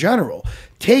jiu-jitsu in general.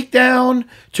 Takedown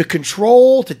to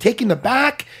control to taking the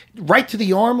back right to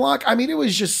the arm lock. I mean, it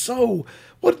was just so.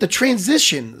 What the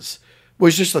transitions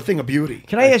was just a thing of beauty.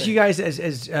 Can I ask you guys,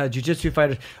 as jiu-jitsu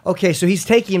fighters? Okay, so he's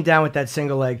taking him down with that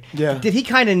single leg. Yeah. Did he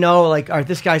kind of know, like, all right,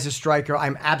 this guy's a striker.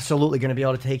 I'm absolutely going to be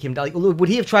able to take him down. Like, would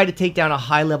he have tried to take down a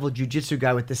high-level jiu-jitsu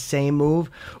guy with the same move,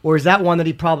 or is that one that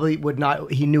he probably would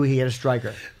not? He knew he had a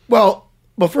striker. Well,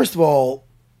 first of all,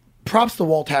 props to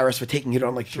Walt Harris for taking it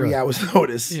on like 3 hours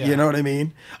notice. Yeah. You know what I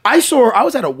mean? I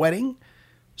was at a wedding,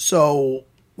 so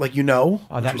like Oh,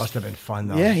 that must have been fun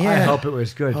though. Yeah, yeah. I hope it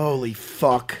was good. Holy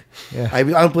fuck! Yeah. I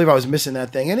don't believe I was missing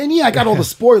that thing. And then I got all the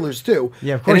spoilers too.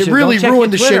 Yeah, of course And it you- really don't check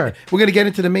ruined the your Twitter. shit. We're gonna get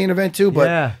into the main event too, but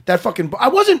Yeah. that fucking I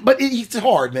wasn't. But it's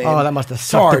hard, man. Oh, that must have It's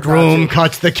sucked. The hard not groom to.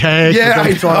 cuts the cake. Yeah, I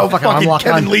know. fucking Fucking unlock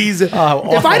Kevin on. Lee's. Oh, If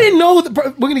awful. I didn't know,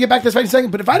 we're going to get back to this fight in a second,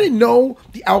 but if I didn't know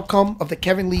the outcome of the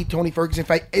Kevin Lee Tony Ferguson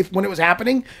fight, when it was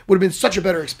happening, would have been such a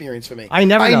better experience for me. I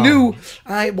never know. knew.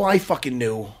 I fucking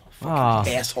knew.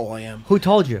 Fucking Oh. asshole I am. Who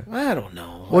told you? I don't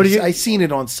know. What do you- I seen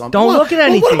it on something. Don't look at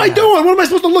anything What am I now. doing? What am I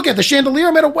supposed to look at? The chandelier?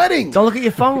 I'm at a wedding. Don't look at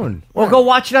your phone. Or go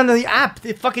watch it on the app.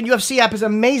 The fucking UFC app is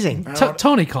amazing.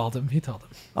 Tony called him. He told him.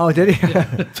 Oh, did he?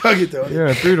 Tug it though.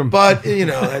 Yeah, beat him. But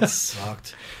that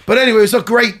sucked. But anyway, it was a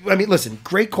great. I mean, listen,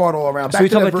 great card all around. So Back we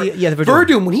to talk that about the Verdum.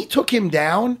 Verdum, when he took him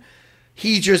down,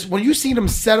 he just when you seen him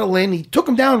settle in, he took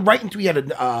him down right into he had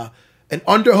an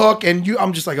underhook, and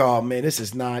I'm just like, oh man, this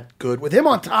is not good with him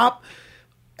on top.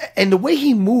 And the way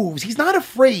he moves, he's not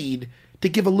afraid to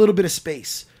give a little bit of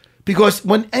space because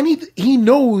he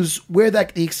knows where the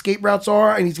escape routes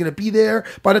are, and he's going to be there.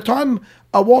 By the time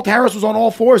Walt Harris was on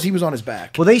all fours, he was on his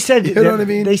back. Well, they said, you know what I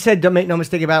mean? They said, don't make no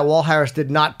mistake about it, Walt Harris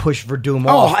did not push Verdum Oh,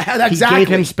 off. exactly. He gave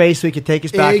him space so he could take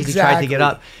his back as he tried to get Exactly.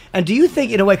 up. And do you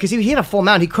think, in a way, because he had a full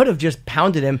mount, he could have just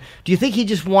pounded him. Do you think he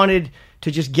just wanted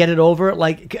to just get it over?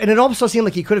 Like, and it also seemed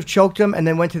like he could have choked him and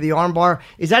then went to the armbar.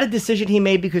 Is that a decision he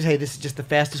made because, hey, this is just the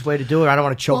fastest way to do it? I don't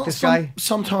want to choke this guy?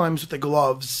 Sometimes with the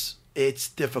gloves, it's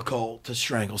difficult to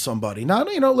strangle somebody. Now,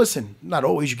 listen, not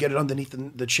always you get it underneath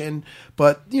the chin,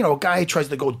 but, a guy tries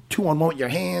to go 2-on-1 with your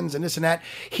hands and this and that.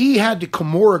 He had the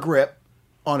Kimura grip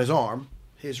on his arm,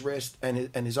 his wrist, and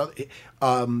his other,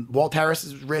 Walt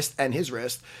Harris's wrist and his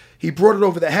wrist. He brought it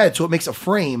over the head, so it makes a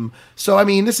frame. So, I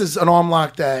mean, this is an arm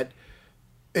lock that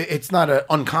it's not an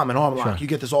uncommon arm lock. Sure. You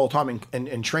get this all the time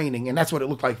in training, and that's what it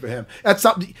looked like for him. That's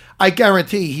something I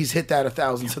guarantee he's hit that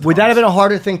 1,000 times. Would that have been a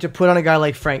harder thing to put on a guy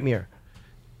like Frank Mir?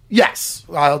 Yes,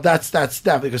 that's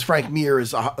definitely because Frank Mir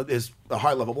is a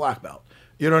high level black belt.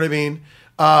 You know what I mean?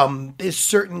 There's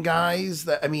certain guys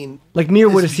that Like Mir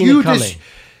would have seen it coming.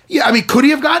 Yeah, I mean, could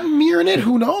he have gotten Mir in it?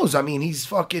 Who knows? I mean, he's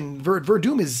fucking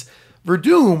Verdum is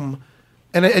Verdum,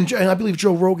 and I believe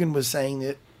Joe Rogan was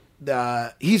saying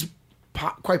that he's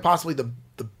quite possibly the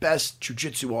best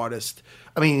jiu-jitsu artist.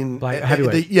 I mean,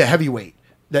 heavyweight. Heavyweight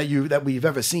that we've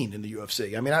ever seen in the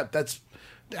UFC. I mean,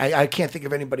 I can't think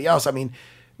of anybody else. I mean,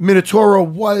 Minotauro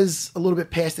was a little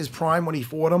bit past his prime when he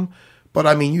fought him, but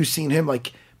I mean, you've seen him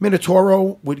like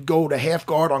Minotauro would go to half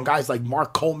guard on guys like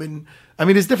Mark Coleman. I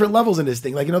mean, there's different levels in this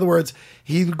thing. Like, in other words,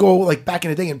 he'd go, like, back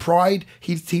in the day in Pride,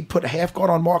 he'd put a half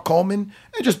guard on Mark Coleman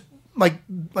and just, like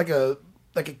a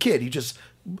kid. He just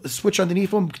switch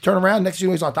underneath him, turn around, next thing you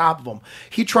know, he's on top of him.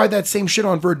 He tried that same shit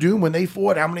on Verdum when they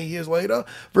fought, how many years later?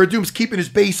 Verdum's keeping his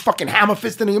base, fucking hammer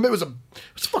fisting him. It was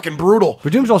fucking brutal.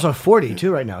 Verdum's also 40,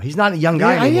 too, right now. He's not a young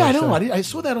guy anymore. Yeah, I know. So. I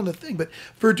saw that on the thing. But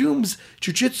Verdum's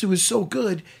jiu-jitsu is so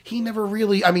good, he never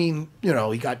really, I mean, you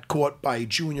know, he got caught by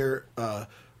Junior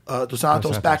Dos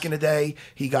Santos back in the day.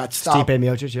 He got stopped. Stipe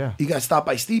Miocic, yeah. He got stopped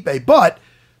by Stipe, but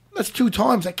that's 2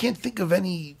 times. I can't think of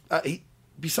any.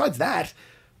 Besides that,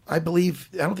 I don't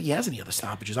think he has any other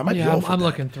stoppages. I might be off. I'm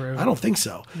looking through. I don't think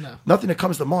so. No. Nothing that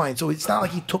comes to mind. So it's not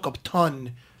like he took a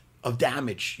ton of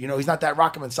damage. You know, he's not that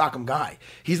rock'em and sock'em guy.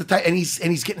 He's the type, and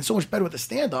he's getting so much better with the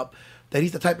stand up that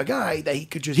he's the type of guy that he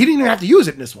didn't even have to use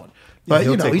it in this one. But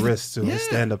he'll take risks too. His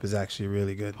stand up is actually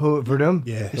really good. Who, Verdum?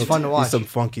 Yeah, it's fun to watch. He's some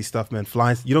funky stuff, man.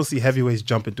 Flying. You don't see heavyweights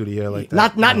jumping through the air like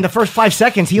that. Not in the first 5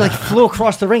 seconds. He flew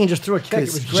across the ring and just threw a kick. It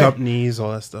was great. Jump knees,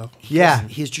 all that stuff. Yeah,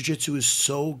 his jiu-jitsu is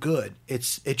so good. It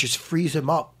just frees him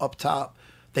up top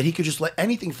that he could just let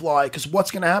anything fly. Because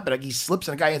what's going to happen? Like, he slips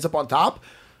and a guy ends up on top.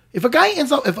 If a guy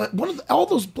ends up, all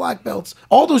those black belts,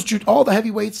 all the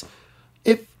heavyweights,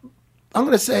 if I'm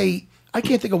going to say, I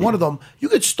can't think of one of them, you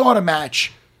could start a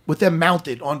match with them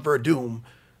mounted on Verdum,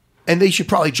 and they should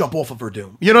probably jump off of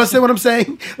Verdum. You know what I'm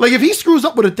saying? Like, if he screws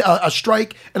up with a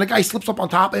strike and a guy slips up on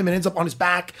top of him and ends up on his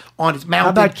back, on his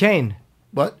mounted. How about Kane?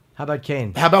 What? How about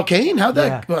Kane? How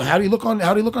do you look on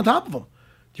top of him? Do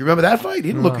you remember that fight?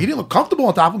 He didn't look comfortable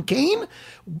on top of him. Kane,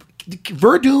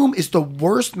 Verdum is the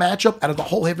worst matchup out of the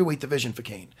whole heavyweight division for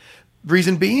Kane.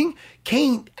 Reason being,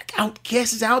 Kane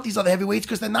gasses out these other heavyweights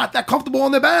because they're not that comfortable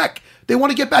on their back. They want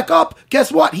to get back up.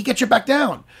 Guess what? He gets you back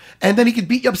down. And then he could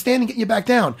beat you up standing, getting you back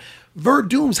down.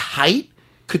 Verdum's height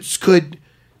could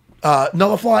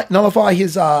nullify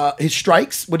his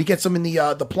strikes when he gets him in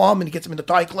the plum and he gets him in the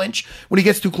tie clinch when he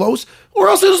gets too close. Or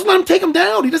else he'll just let him take him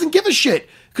down. He doesn't give a shit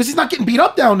because he's not getting beat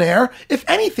up down there. If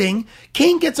anything,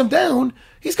 Kane gets him down.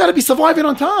 He's got to be surviving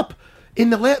on top. When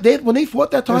they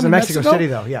fought that time in Mexico City,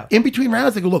 though, yeah. In between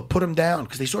rounds, they go, look, put him down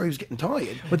because they saw he was getting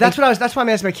tired. But that's why I'm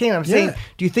asking about Kane. I'm saying,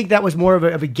 do you think that was more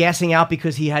of a gassing out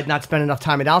because he had not spent enough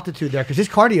time at altitude there? Because his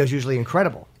cardio is usually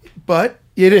incredible. But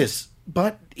it is.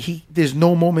 But there's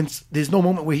no moment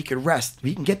where he could rest.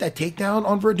 He can get that takedown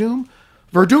on Verdum.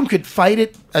 Verdum could fight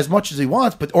it as much as he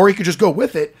wants, or he could just go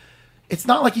with it. It's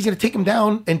not like he's going to take him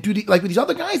down and do like with these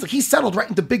other guys. Like, he settled right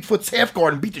into Bigfoot's half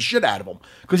guard and beat the shit out of him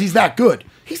because he's that good.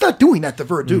 He's not doing that to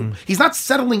Verdum. He's not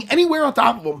settling anywhere on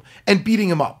top of him and beating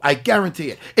him up. I guarantee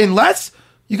it. Unless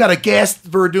you got a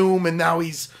gassed Verdum and now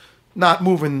he's not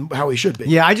moving how he should be.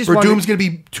 Yeah, I just Verdum's going to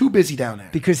be too busy down there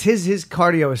because his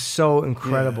cardio is so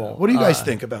incredible. Yeah. What do you guys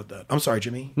think about that? I'm sorry,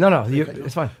 Jimmy. No,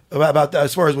 it's fine. About that,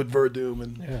 as far as with Verdum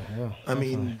and I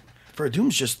mean.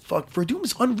 Verdum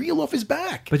is unreal off his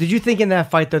back. But did you think in that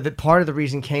fight, though, that part of the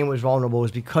reason Kane was vulnerable was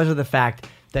because of the fact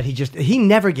that he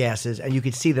never gasses, and you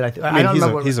could see that.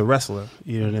 He's a wrestler,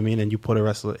 you know what I mean? And you put a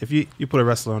wrestler, if you put a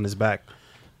wrestler on his back,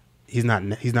 he's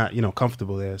not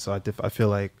comfortable there. So I feel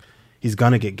like he's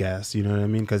gonna get gassed, you know what I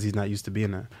mean? Because he's not used to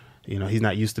being there. You know, he's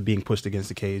not used to being pushed against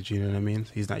the cage. You know what I mean?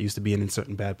 He's not used to being in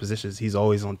certain bad positions. He's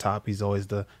always on top. He's always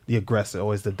the aggressor,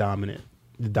 always the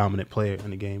dominant player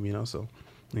in the game. You know, so.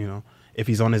 You know, if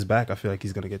he's on his back, I feel like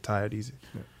he's going to get tired easy.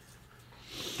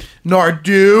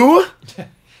 Nardu?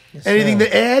 Yes, anything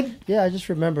to add? Yeah, I just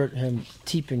remembered him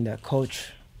teeping that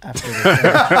coach after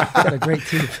the got a great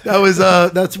teep.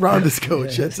 That's Ronda's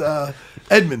coach. Yeah. That's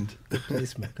Edmund.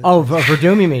 Oh,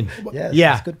 Verdum, you mean? Yes,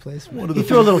 yeah. That's good placement. He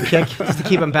threw a little kick just to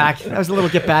keep him back. That was a little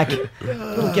get back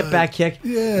kick.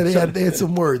 Yeah, they had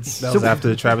some words. That was after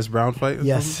the Travis Brown fight?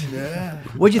 Yes. Yeah.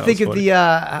 What'd you think of the,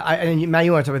 and Matt,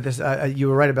 you want to talk about this, you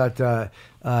were right about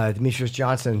Demetrius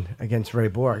Johnson against Ray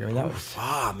Borg. I mean, that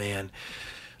was... man.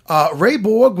 Ray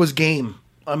Borg was game.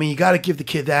 I mean, you got to give the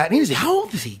kid that. And how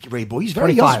old is he, Ray Borg? He's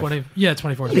very 25. young.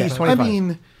 24. Yeah, he's 25. I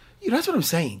mean, that's what I'm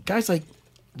saying. Guys like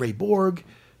Ray Borg,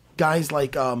 guys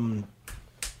like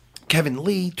Kevin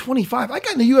Lee, 25. I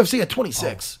got in the UFC at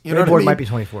 26. Ray Borg might be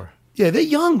 24. Yeah, they're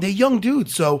young. They're young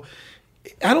dudes. So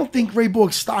I don't think Ray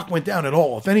Borg's stock went down at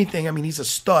all. If anything, I mean, he's a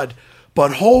stud.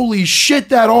 But holy shit,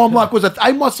 that arm lock was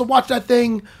I must have watched that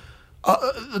thing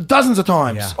dozens of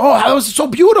times. Yeah. Oh, that was so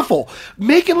beautiful.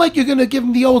 Making like you're going to give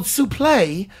him the old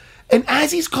souffle. And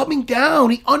as he's coming down,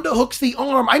 he underhooks the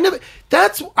arm.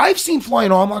 I've seen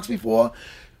flying arm locks before.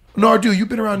 Nardu, you've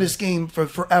been around this game for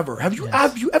forever. Have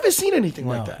you ever seen anything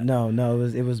like that? No.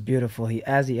 It was beautiful.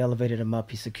 As he elevated him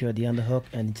up, he secured the underhook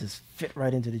and he just fit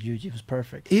right into the juji. It was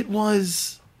perfect. It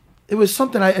was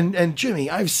something and Jimmy,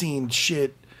 I've seen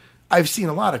shit. I've seen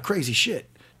a lot of crazy shit.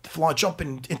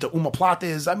 Jumping into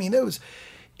omoplatas. I mean,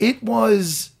 it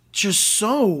was just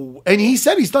so, and he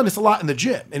said he's done this a lot in the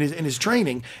gym in his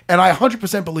training, and I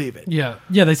 100% believe it. Yeah,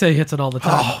 they say he hits it all the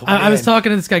time. Oh, I was talking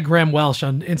to this guy Graham Welsh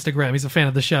on Instagram. He's a fan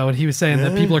of the show, and he was saying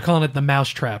that people are calling it the mouse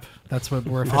trap. That's what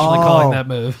we're officially calling that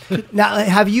move. Now,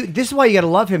 this is why you got to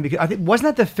love him, because I think,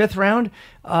 wasn't that the fifth round?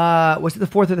 Was it the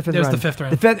fourth or the fifth round? It was the fifth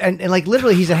round. The fifth, and like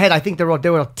literally he's ahead. I think they were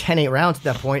 10-8 rounds at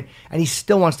that point, and he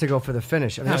still wants to go for the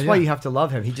finish. I mean, that's why you have to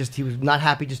love him. He was not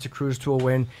happy just to cruise to a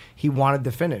win. He wanted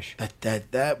the finish.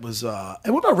 That was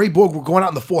and what about Ray Borg? We're going out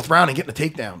in the fourth round and getting a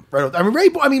takedown. Right? I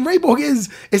mean Ray Borg is.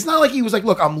 It's not like he was like,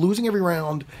 look, I'm losing every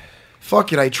round.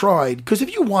 Fuck it, I tried. Because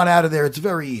if you want out of there, it's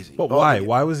very easy. But why?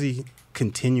 Why was he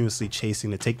continuously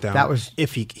chasing the takedown? That was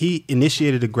if he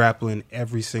initiated the grappling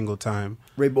every single time.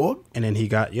 Ray Borg? And then he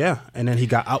got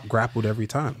out grappled every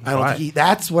time.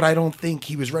 That's what I don't think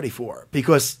he was ready for.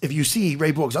 Because if you see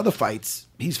Ray Borg's other fights,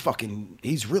 he's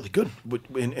really good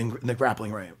in the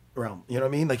grappling realm. You know what I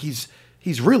mean? Like he's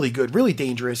really good, really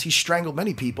dangerous. He's strangled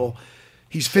many people.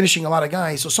 He's finishing a lot of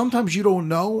guys. So sometimes you don't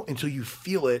know until you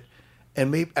feel it.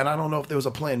 And I don't know if there was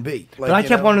a plan B. Like, but I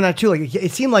kept wondering that too. Like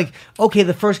it seemed like okay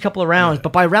the first couple of rounds,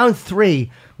 but by round 3,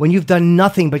 when you've done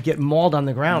nothing but get mauled on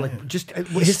the ground,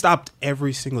 he stopped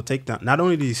every single takedown. Not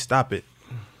only did he stop it,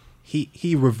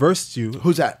 he reversed you.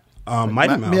 Who's that?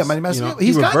 Mighty Mouse. Yeah, Mighty Mouse. You know,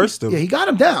 he reversed him. Yeah, he got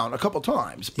him down a couple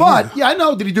times. But I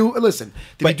know. Did he do? Listen,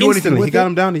 did he do anything with he got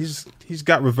him down. He's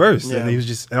got reversed, and he was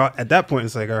just at that point.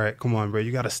 It's like, all right, come on, bro,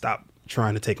 you got to stop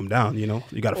trying to take him down. You know,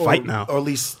 you got to fight now, or at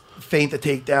least feint the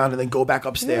takedown and then go back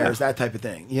upstairs, that type of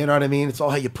thing. You know what I mean? It's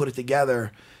all how you put it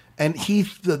together. And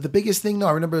the biggest thing, though,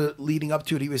 I remember leading up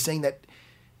to it, he was saying that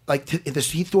like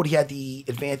he thought he had the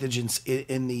advantage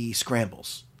in the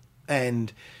scrambles.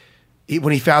 And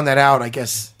when he found that out, I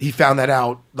guess he found that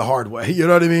out the hard way. You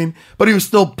know what I mean? But he was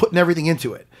still putting everything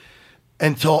into it.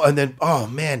 And then, oh,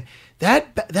 man,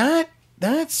 that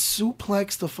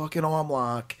suplex, the fucking arm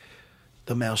lock,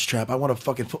 the mousetrap. I want to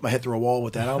fucking put my head through a wall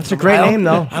with that. That's a great name,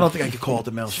 though. I don't think I could call it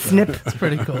the mousetrap. Snip. It's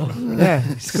pretty cool. Yeah,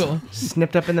 it's cool.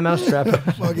 Snipped up in the mousetrap.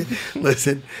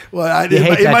 Listen, well,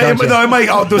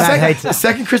 the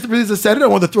second Christopher Lisa said it, I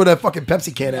wanted to throw that fucking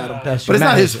Pepsi can at him. But it's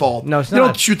not his fault. No, it's not. You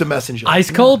don't shoot the messenger.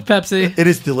 Ice cold Pepsi. It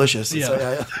is delicious.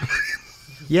 Yeah.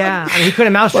 Yeah, I mean, he could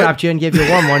have mousetrapped you and gave you a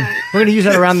warm one. We're going to use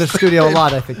that around the studio a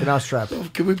lot, I think, the mousetrap.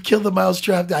 Can we kill the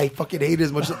mousetrap? I fucking hate it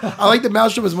as much. I like the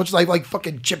mousetrap as much as I like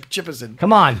fucking Chip Chipperson.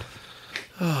 Come on.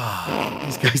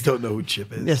 These guys don't know who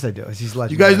Chip is. Yes, they do. He's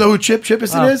legendary. You guys know who Chip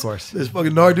Chipperson is? Of course. This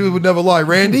fucking Nardu would never lie.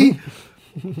 Randy?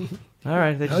 All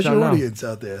right, they just How's don't your know. audience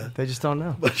out there? They just don't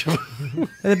know.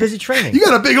 They're busy training. You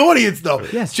got a big audience, though.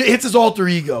 Yes. It's his alter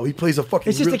ego. He plays a fucking...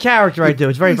 It's just a character I do.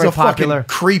 It's very, he's very a fucking popular.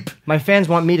 Creep. My fans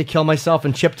want me to kill myself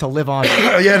and Chip to live on.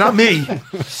 Yeah, not me.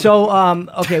 So,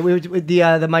 okay, with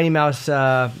the Mighty Mouse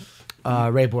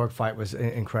Ray Borg fight was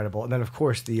incredible, and then of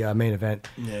course the main event.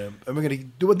 Yeah, and we're gonna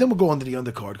do it. Then we'll go on to the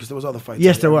undercard because there was other fights.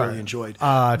 Yes, I there were. really enjoyed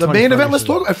The the main event. Let's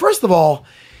talk. First of all,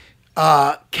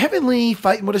 Kevin Lee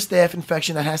fighting with a staph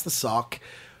infection that has to suck.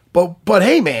 But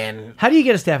hey, man, how do you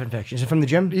get a staph infection? Is it from the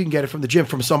gym? You can get it from the gym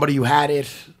from somebody who had it.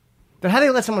 Then how do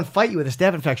you let someone fight you with a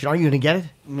staph infection? Are you going to get it?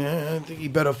 Yeah, I think you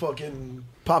better fucking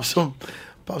pop some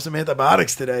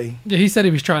antibiotics today. Yeah, he said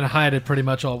he was trying to hide it pretty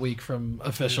much all week from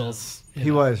officials.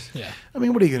 He was. Yeah. I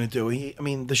mean, what are you going to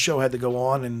do? The show had to go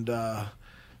on, and I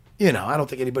don't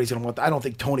think anybody's going to want. I don't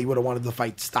think Tony would have wanted the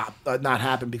fight not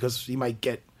happen because he might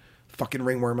get fucking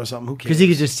ringworm or something. Who cares?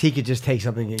 Because he could just take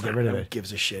something and get rid of it.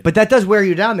 Gives a shit. But that does wear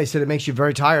you down. They said it makes you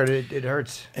very tired. It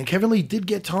hurts. And Kevin Lee did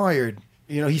get tired.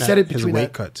 He said it between his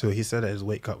weight cut too. He said that his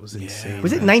weight cut was insane.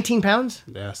 Was it 19 pounds?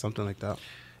 Yeah, something like that.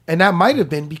 And that might have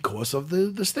been because of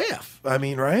the staff. I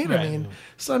mean, right?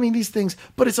 These things.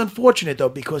 But it's unfortunate though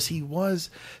because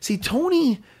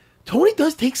Tony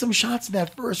does take some shots in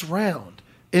that first round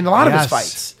in a lot of his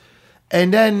fights,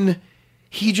 and then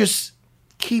he just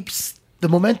keeps. The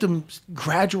momentum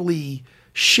gradually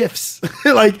shifts.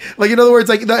 like in other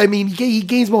words, he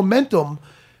gains momentum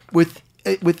with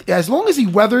as long as he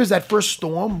weathers that first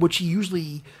storm, which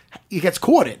he gets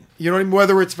caught in. You know what I mean?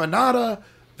 Whether it's Venata,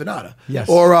 yes,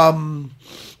 or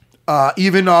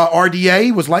even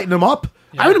RDA was lighting him up.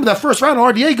 I remember that first round of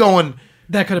RDA going,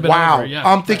 that could have been wow. over. Yeah,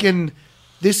 I'm thinking,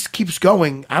 this keeps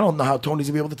going. I don't know how Tony's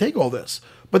going to be able to take all this.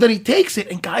 But then he takes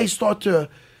it, and guys start to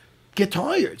get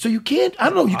tired. So you can't, I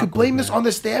don't know, you could blame this on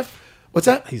the staff. What's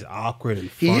that? He's awkward and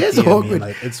he funky. is awkward.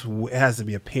 It has to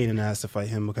be a pain in the ass to fight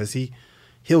him because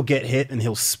he'll get hit and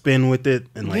he'll spin with it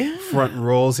and front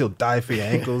rolls. He'll dive for your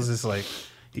ankles. It's like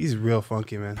he's real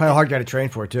funky, man. Probably a hard guy to train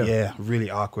for too. Yeah, really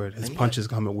awkward. His punches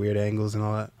come at weird angles and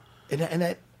all that.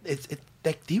 And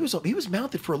he was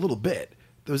mounted for a little bit.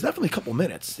 There was definitely a couple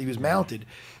minutes he was mounted,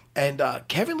 and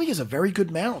Kevin Lee is a very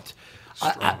good mount.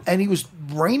 And he was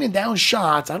raining down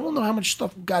shots. I don't know how much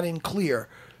stuff got in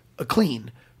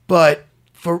clean, but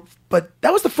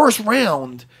that was the first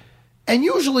round, and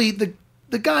usually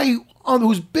the guy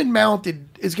who's been mounted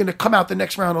is going to come out the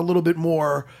next round a little bit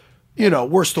more,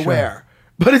 worse to wear.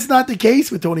 But it's not the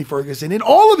case with Tony Ferguson. In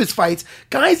all of his fights,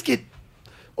 guys get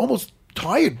almost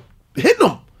tired hitting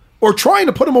him or trying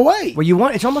to put him away. Well,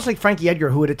 it's almost like Frankie Edgar,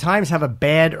 who would at times have a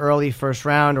bad early first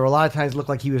round, or a lot of times look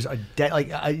like he was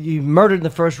you murdered in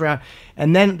the first round,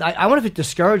 and then I wonder if it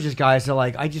discourages guys. They're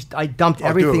like, I dumped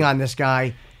everything on this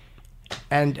guy,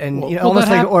 and almost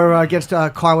like or against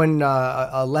Carwin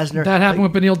Lesnar. That happened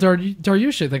with Beneil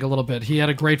Dariush, I think, a little bit. He had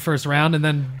a great first round, and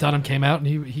then Dunham came out, and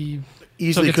he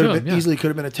easily could have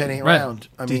been a 10-8 round.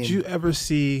 Did you ever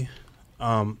see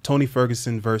Tony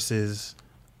Ferguson versus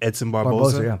Edson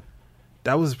Barboza? Yeah.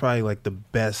 That was probably like the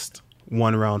best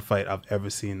one-round fight I've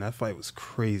ever seen. That fight was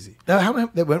crazy. That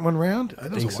went one round? I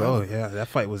think so, yeah. That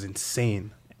fight was insane.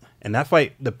 And that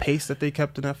fight, the pace that they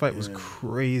kept in that fight was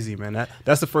crazy, man.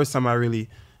 That's the first time I really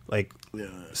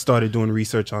started doing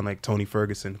research on like Tony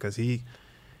Ferguson, because he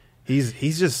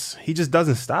just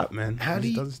doesn't stop, man. How do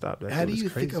you crazy.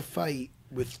 think a fight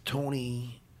with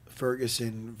Tony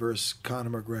Ferguson versus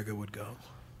Conor McGregor would go?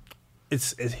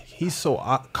 He's so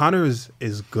Conor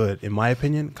is good in my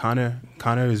opinion. Conor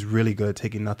is really good,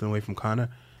 taking nothing away from Conor.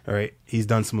 All right, he's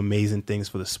done some amazing things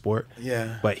for the sport.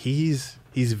 Yeah, but he's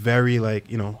very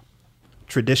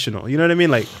traditional. You know what I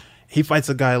mean? Like he fights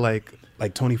a guy like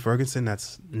Tony Ferguson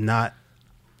that's not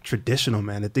traditional,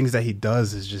 man. The things that he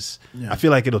does is just I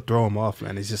feel like it'll throw him off,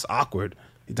 man. It's just awkward.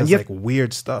 He does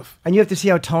weird stuff. And you have to see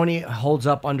how Tony holds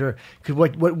up under, because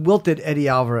what wilted Eddie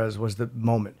Alvarez was the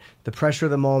moment, the pressure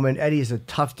of the moment. Eddie is a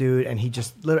tough dude, and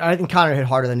I think Conor hit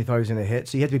harder than he thought he was going to hit,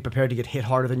 so you have to be prepared to get hit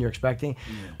harder than you're expecting.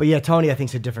 Yeah. But yeah, Tony I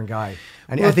think is a different guy,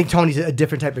 and I think Tony's a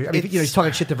different type of. I mean, he's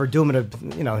talking shit to Verdum at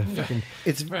a fucking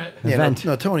event.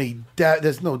 No, Tony,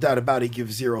 there's no doubt about it. He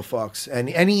gives zero fucks, and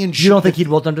he you don't think he'd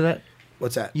wilt under that?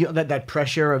 What's that? That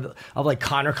pressure of like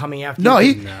Conor coming after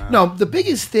you? No. The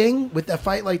biggest thing with that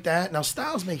fight like that, now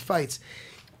styles make fights.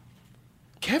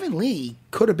 Kevin Lee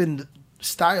could have been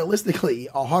stylistically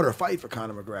a harder fight for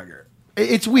Conor McGregor.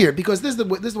 It's weird because this is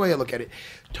the way I look at it.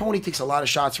 Tony takes a lot of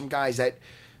shots from guys that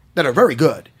are very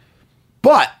good.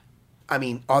 But, I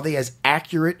mean, are they as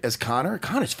accurate as Conor?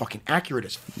 Conor's fucking accurate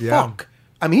as fuck. Yeah.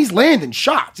 I mean, he's landing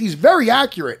shots. He's very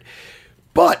accurate.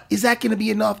 But is that going to be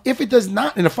enough? If it does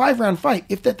not, in a 5-round fight,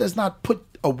 if that does not put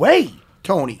away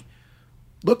Tony,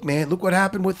 look, man, look what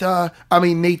happened with,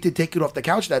 Nate did take it off the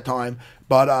couch that time,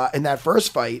 but in that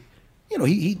first fight,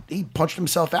 he punched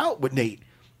himself out with Nate.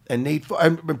 And Nate,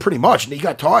 pretty much, Nate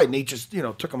got tired. Nate just,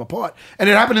 took him apart. And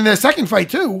it happened in their second fight,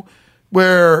 too,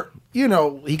 where,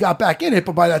 he got back in it,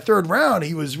 but by that third round,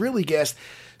 he was really gassed.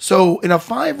 So in a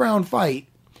 5-round fight,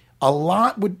 a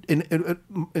lot would,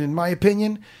 in my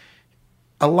opinion,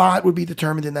 a lot would be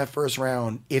determined in that first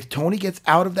round. If Tony gets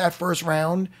out of that first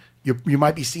round, you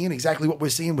might be seeing exactly what we're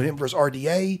seeing with him versus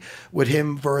RDA, with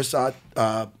him versus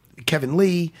Kevin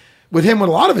Lee, with him with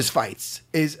a lot of his fights,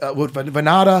 is with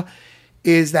Venata,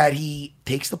 is that he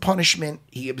takes the punishment,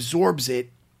 he absorbs it,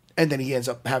 and then he ends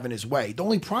up having his way. The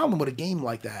only problem with a game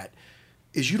like that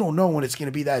is you don't know when it's going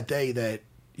to be that day that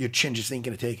your chin just ain't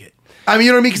going to take it. I mean,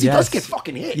 you know what I mean? Because he does get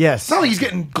fucking hit. Yes. It's not like he's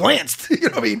getting glanced. You know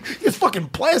what I mean? He gets fucking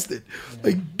blasted.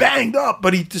 Like, banged up,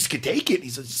 but he just can take it.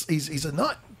 He's a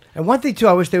nut. And one thing, too,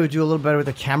 I wish they would do a little better with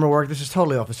the camera work. This is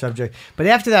totally off the subject. But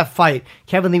after that fight,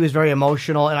 Kevin Lee was very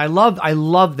emotional. And I love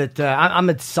that. I'm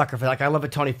a sucker for that. Like, I love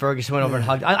that Tony Ferguson went over and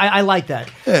hugged. I like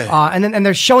that. Yeah. And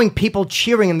they're showing people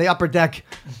cheering in the upper deck.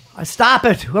 Stop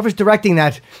it. Whoever's directing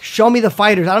that, show me the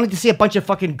fighters. I don't need to see a bunch of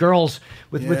fucking girls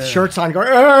with shirts on going,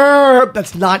 Arr!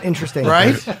 That's not interesting.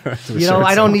 Right?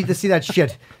 I don't need to see that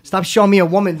shit. Stop showing me a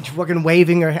woman fucking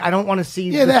waving. Or I don't want to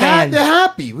see the fans. They're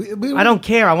happy. I don't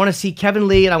care. I want to see Kevin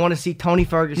Lee and I want to see Tony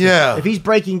Ferguson. Yeah. If he's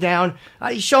breaking down,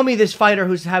 show me this fighter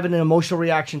who's having an emotional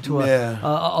reaction to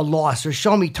a loss. Or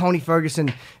show me Tony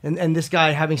Ferguson and this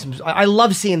guy having some... I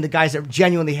love seeing the guys that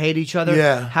genuinely hate each other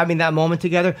having that moment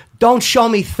together. Don't show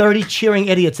me 30 cheering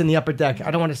idiots in the upper deck. I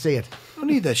don't want to see it. I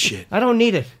don't need that shit. I don't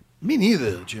need it. Me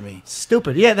neither, Jimmy.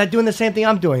 Stupid. Yeah, they're doing the same thing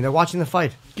I'm doing. They're watching the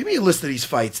fight. Give me a list of these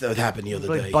fights that happened the other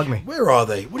Really day. bug me. Where are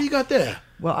they? What do you got there?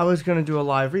 Well, I was going to do a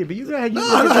live read, but you go ahead. No,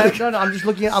 I'm just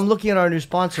looking. I'm looking at our new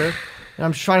sponsor, and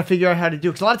I'm just trying to figure out how to do.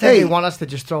 Because a lot of times Hey. they want us to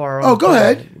just throw our own. Oh, go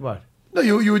ahead. What? No,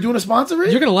 you were doing a sponsor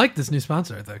read? You're gonna like this new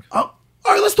sponsor, I think. Oh, all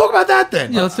right, let's talk about that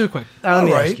then. Yeah, let's do it quick. Let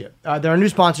me All ask right. you. They're a new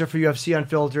sponsor for UFC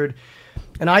Unfiltered.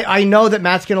 And I know that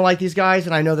Matt's going to like these guys,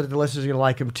 and I know that the listeners are going to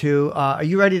like them too. Are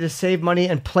you ready to save money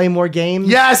and play more games?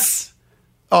 Yes.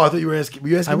 Oh, I thought you were asking. Were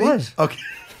you asking me? I was. Okay.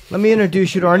 Let me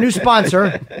introduce you to our new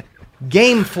sponsor,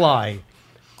 GameFly.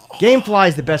 GameFly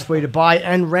is the best way to buy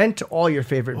and rent all your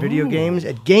favorite video games.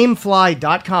 At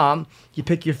GameFly.com, you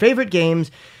pick your favorite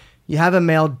games, you have them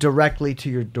mailed directly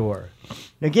to your door.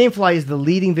 Now, GameFly is the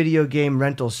leading video game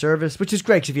rental service, which is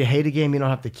great because if you hate a game, you don't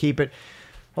have to keep it.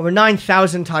 Over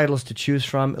 9,000 titles to choose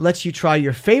from. It lets you try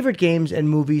your favorite games and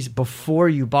movies before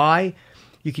you buy.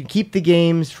 You can keep the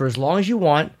games for as long as you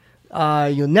want.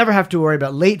 You'll never have to worry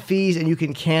about late fees, and you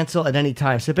can cancel at any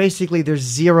time. So basically, there's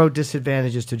zero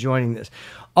disadvantages to joining this.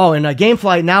 Oh, and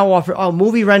GameFly now offer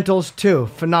movie rentals too.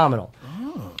 Phenomenal.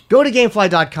 Go to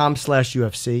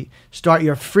Gamefly.com/UFC. Start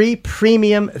your free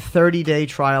premium 30-day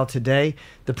trial today.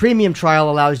 The premium trial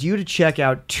allows you to check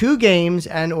out 2 games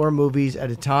and or movies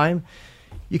at a time.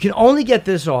 You can only get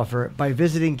this offer by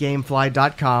visiting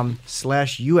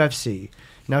Gamefly.com/UFC.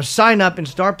 Now sign up and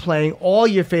start playing all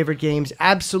your favorite games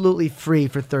absolutely free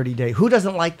for 30 days. Who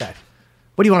doesn't like that?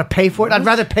 What do you want to pay for it? I'd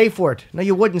rather pay for it. No,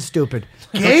 you wouldn't, stupid.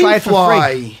 Try it for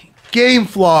free.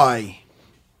 Gamefly.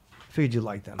 Figured you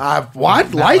like them.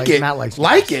 What? Like it? Matt likes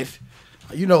like it?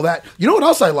 You know that. You know what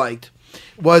else I liked?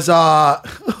 Was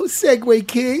Segway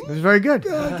King. It was very good.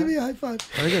 Give me a high five.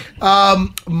 Very good.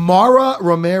 Mara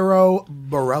Romero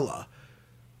Barella.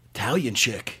 Italian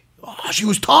chick. Oh, she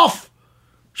was tough.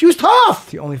 She was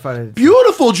tough. The only fight I did.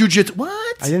 Beautiful jiu-jitsu.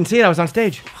 What? I didn't see it. I was on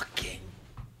stage.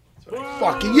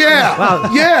 Fucking yeah.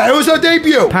 Wow. Yeah, it was her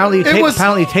debut. Apparently you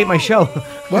taped my show.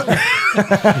 What?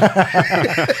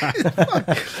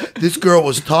 This girl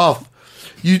was tough.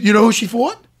 You know who she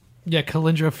fought? Yeah,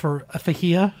 Kalindra for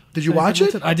Fahia. Did you watch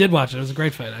it? I did watch it. It was a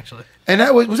great fight, actually. And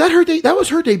that was that her that was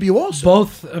her debut also.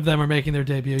 Both of them are making their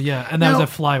debut, yeah. And that Now, was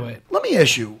at flyweight. Let me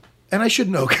ask you, and I should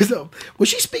know because was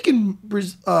she speaking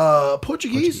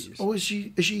Portuguese, or was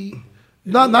she? Is she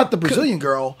not the Brazilian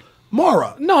girl,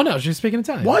 Mara? No, she was speaking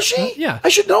Italian. Was she? Yeah. I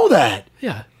should know that.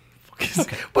 Yeah. Okay.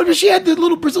 But she had the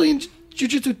little Brazilian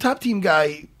jiu-jitsu top team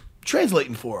guy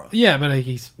translating for her. Yeah, but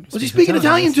was he speaking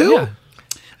Italian too? Yeah.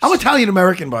 I'm Italian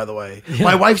American, by the way. Yeah.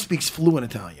 My wife speaks fluent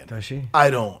Italian. Does she? I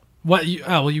don't. What?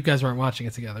 You guys weren't watching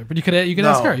it together, but you could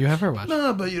ask her. You have her watch.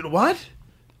 No, but you know what?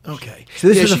 Okay. So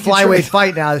this Yeah, is a she can flyweight train.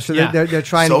 fight now. So Yeah. they're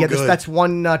trying So to get this. good. That's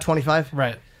 125.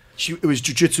 Right. It was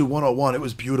Jiu-Jitsu 101. It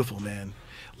was beautiful, man.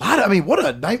 What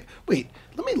a night. Wait,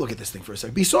 let me look at this thing for a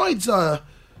second. Besides Darush,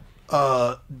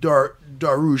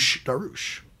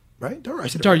 right? I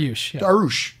said it right. Dariush. Yeah.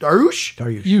 Darush.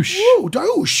 Yush. Whoa,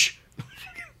 Darush.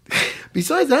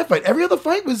 Besides that fight, every other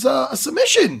fight was a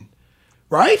submission,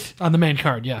 right? On the main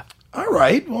card, yeah. All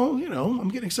right. Well, I'm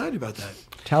getting excited about that.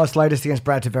 Talis Lightus against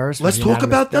Brad Tavares. Let's talk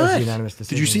about was a that. unanimous Did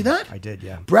you decision. see that? I did,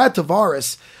 yeah. Brad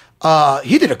Tavares,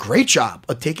 he did a great job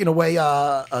of taking away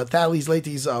Thales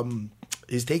Laty's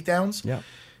his takedowns. Yeah.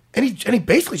 And he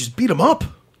basically just beat him up.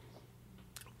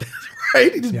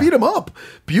 Right? He just beat him up.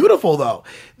 Beautiful though.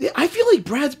 I feel like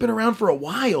Brad's been around for a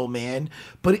while, man.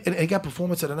 But and he got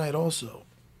performance of the night also.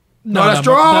 No, that's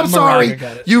true. I'm sorry.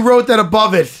 You wrote that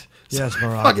above it. Yes, Fuck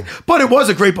Moraga. it. But it was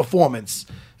a great performance.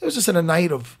 It was just in a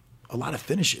night of a lot of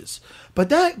finishes. But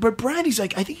Brad, he's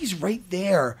like, I think he's right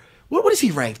there. What is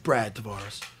he ranked, Brad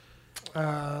Tavares?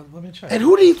 Let me check. And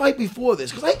who did he fight before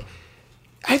this? Because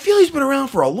I feel he's been around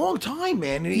for a long time,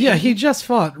 man. And Yeah, he just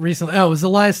fought recently. Oh, it was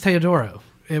Elias Teodoro.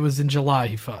 It was in July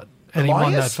he fought. And he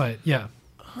won that Elias? fight. Yeah.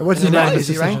 What's his Unanimous rank? Is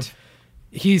he decision. ranked?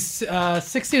 He's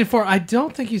 16-4. I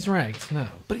don't think he's ranked, no.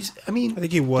 But I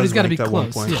think he was he's gotta ranked be at one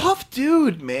close, point. yeah. tough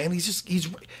dude, man.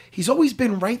 He's always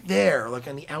been right there, like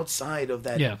on the outside of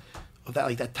that,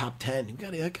 like that top 10.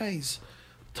 That guy's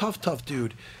tough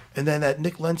dude. And then that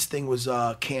Nick Lentz thing was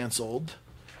canceled.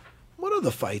 What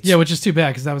other fights? Yeah, which is too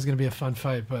bad because that was going to be a fun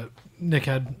fight, but Nick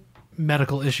had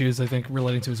medical issues, I think,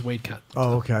 relating to his weight cut.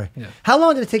 Oh, okay. Yeah. How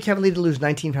long did it take Kevin Lee to lose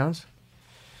 19 pounds?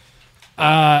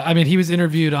 I mean, he was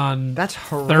interviewed on That's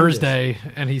horrendous. Thursday,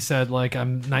 and he said, so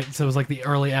it was like the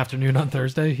early afternoon on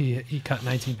Thursday. He cut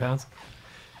 19 pounds.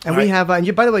 And we have, and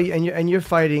you, by the way, and you're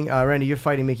fighting, Randy, you're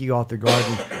fighting Mickey Gall at the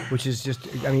Garden, which is just,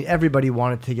 I mean, everybody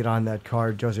wanted to get on that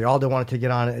card. Jose Aldo wanted to get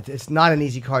on it. It's not an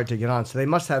easy card to get on, so they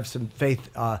must have some faith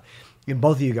in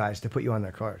both of you guys to put you on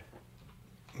that card.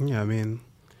 Yeah, I mean,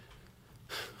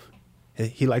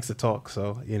 he likes to talk,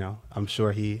 so I'm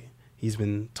sure he's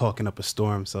been talking up a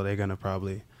storm. So they're gonna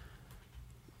probably,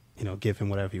 give him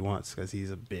whatever he wants because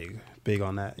he's a big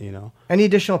on that. Any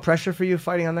additional pressure for you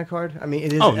fighting on that card? I mean,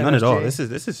 it is. None at all. MSG.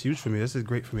 This is huge for me. This is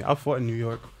great for me. I've fought in New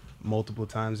York multiple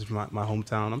times. It's my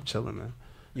hometown. I'm chilling, man.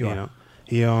 You know,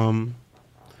 he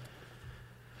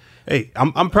Hey,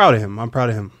 I'm proud of him. I'm proud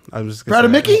of him. I was just proud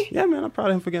of Mickey. Yeah, man, I'm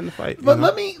proud of him for getting the fight. But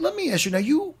let me ask you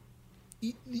now.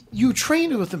 You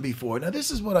trained with him before. Now this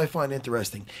is what I find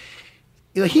interesting.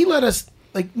 He let us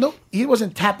he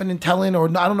wasn't tapping and telling, or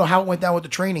I don't know how it went down with the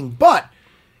training, but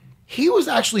he was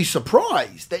actually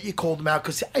surprised that you called him out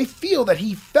because I feel that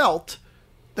he felt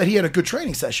that he had a good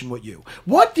training session with you.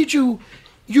 What did you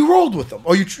rolled with him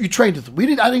or you trained with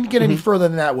him? I didn't get any further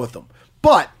than that with him,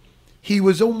 but he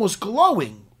was almost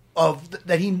glowing of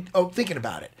thinking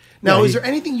about it. Now, is there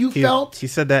anything you felt? He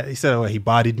said that. He said, he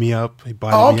bodied me up. He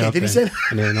bodied me up. Did he say that?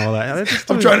 And then all that.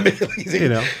 I'm trying to make it easy.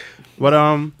 But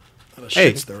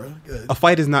hey, good. A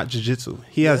fight is not jiu-jitsu.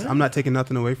 I'm not taking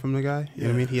nothing away from the guy. You know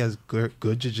what I mean? He has good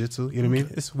jiu-jitsu. You know what I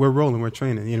mean? We're rolling. We're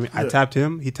training. You know what I mean? I tapped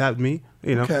him. He tapped me.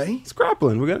 Okay. It's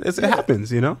grappling. It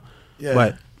happens. Yeah.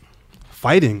 But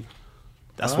fighting,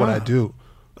 that's what I do.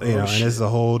 And it's a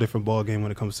whole different ball game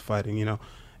when it comes to fighting.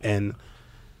 And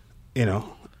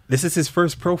this is his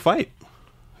first pro fight.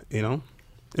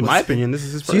 In my opinion, this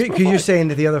is his first. Because you're saying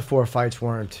that the other 4 fights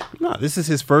weren't. No, this is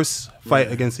his first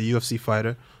fight against a UFC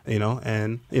fighter.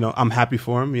 And I'm happy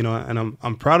for him. And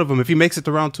I'm proud of him. If he makes it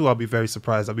to round 2, I'll be very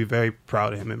surprised. I'll be very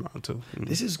proud of him in round 2.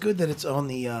 This is good that it's on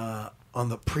the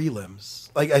prelims.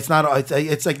 It's not.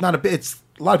 It's like not a bit. It's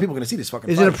a lot of people are going to see this fucking.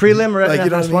 Is fight. it a prelim or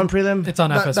FS1 prelim? It's on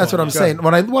FS1. That's what I'm saying.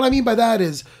 What I mean by that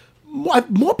is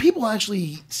more people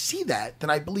actually see that than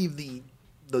I believe the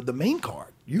main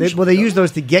card. They use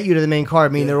those to get you to the main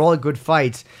card. I mean, they're all good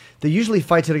fights. They're usually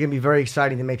fights that are going to be very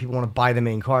exciting to make people want to buy the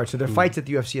main card. So they're fights that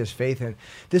the UFC has faith in.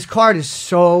 This card is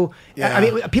so... Yeah. I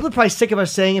mean, people are probably sick of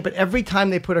us saying it, but every time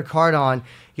they put a card on,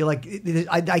 you're like,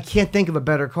 I can't think of a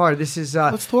better card. This is...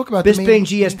 Let's talk about Bisping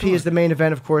GSP is the main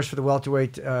event, of course, for the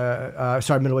middleweight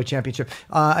championship.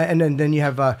 And then you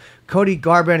have Cody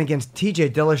Garbrandt against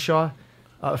TJ Dillashaw.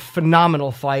 A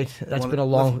phenomenal fight. That's been a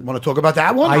long... Want to talk about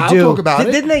that one? I'll do. Talk about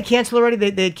it. Didn't they cancel already?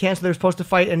 They had canceled. They were supposed to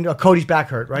fight, and Cody's back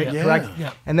hurt, right? Yeah. Correct?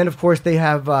 Yeah. And then, of course, they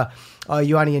have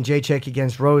Ioane and Jacek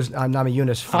against Rose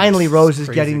Namajunas. Finally, Rose is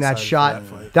getting that shot.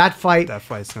 That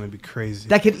fight's going to be crazy.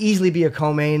 That could easily be a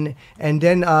co-main. And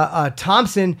then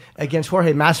Thompson against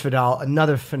Jorge Masvidal,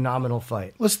 another phenomenal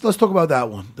fight. Let's talk about that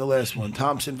one, the last one.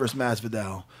 Thompson versus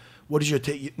Masvidal. What is your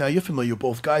take? Now, you're familiar with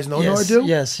both guys. No, I do?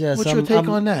 Yes. What's your take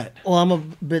on that? Well, I'm a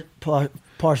bit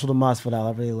partial to Masvidal.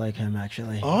 I really like him,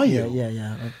 actually. Are you?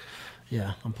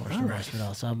 Yeah, I'm partial to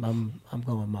Masvidal, so I'm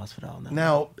going with Masvidal now.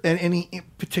 Now, and any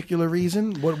particular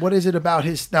reason? What is it about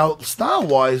his... Now,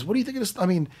 style-wise, what do you think of this? I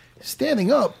mean,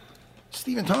 standing up,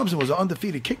 Stephen Thompson was an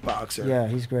undefeated kickboxer. Yeah,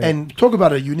 he's great. And talk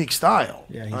about a unique style.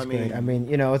 Yeah, he's great. I mean,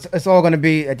 it's all going to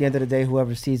be, at the end of the day,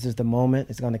 whoever seizes the moment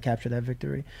is going to capture that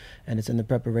victory, and it's in the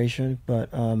preparation.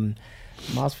 But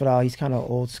Masvidal, he's kind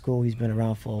of old school. He's been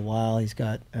around for a while. He's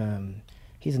got...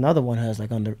 he's another one who has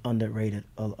underrated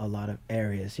a lot of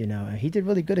areas, And he did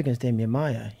really good against Damian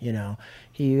Maia,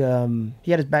 He had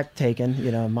his back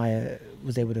taken, Maia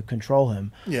was able to control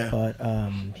him. Yeah. But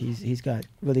he's got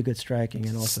really good striking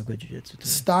and also good jiu-jitsu too.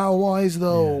 Style-wise,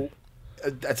 though,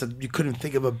 you couldn't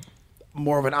think of a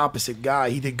more of an opposite guy.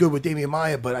 He did good with Damian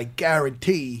Maia, but I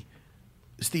guarantee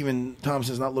Stephen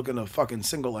Thompson's not looking to fucking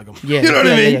single leg him. Yeah, you know what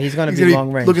I mean? Yeah, he's going to be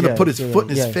long range. Looking to put his foot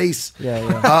in his face. Yeah.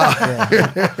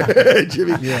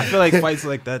 Jimmy. I feel like fights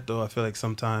like that, though, I feel like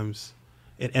sometimes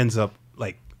it ends up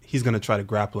like he's going to try to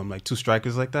grapple him, like 2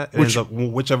 strikers like that. It ends up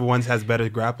whichever one has better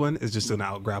grappling is just going to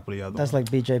out-grapple the other That's one.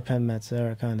 like BJ Penn, Matt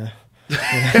Serra, kind of.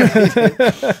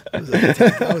 That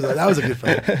was a good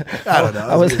fight. I don't know.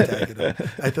 I was a good tag.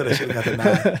 I thought I should have got the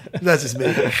nod. That's just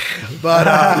me. But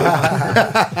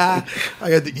I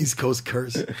got the East Coast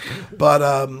curse.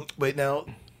 But wait, now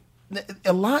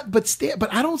a lot, but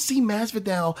I don't see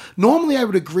Masvidal. Normally, I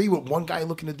would agree with one guy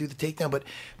looking to do the takedown, but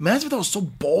Masvidal is so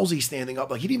ballsy standing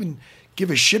up. Like he didn't even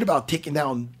give a shit about taking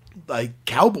down like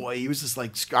Cowboy. He was just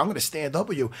like, I'm going to stand up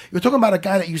with you. You're talking about a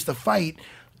guy that used to fight.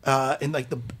 In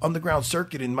like the underground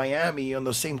circuit in Miami on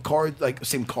the same cards, like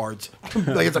it's a card,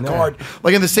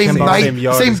 like in the same Kimbo, night,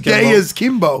 same day as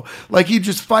Kimbo. Like he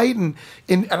just fight and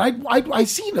I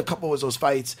seen a couple of those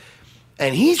fights,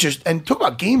 and he's just talk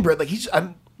about game bred. Like he's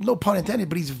no pun intended,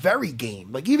 but he's very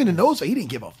game. Like even in those, he didn't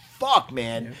give a fuck,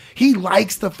 man. Yeah. He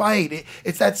likes to fight.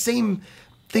 It's that same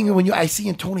thing when I see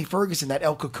in Tony Ferguson, that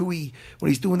El Kukui, when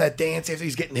he's doing that dance after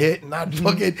he's getting hit and not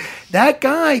fucking, that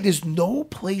guy, there's no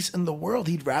place in the world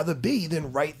he'd rather be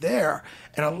than right there.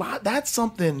 And that's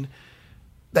something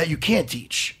that you can't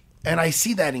teach. And I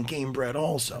see that in Gamebred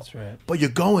also. That's right. But you're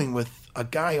going with a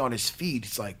guy on his feet.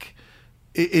 It's like,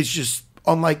 it's just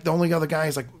unlike the only other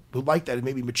guys like who like that is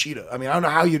maybe Machida. I mean, I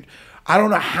don't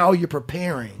know how you're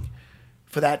preparing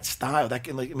for that style. That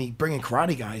can, like, I mean, bringing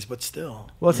karate guys, but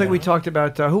still. Well, it's like we talked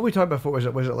about. Who we talked about before? Was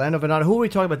it Lando Venata? Who were we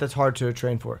talking about that's hard to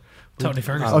train for? Tony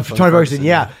Ferguson. Oh, Tony Ferguson,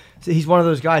 yeah. So he's one of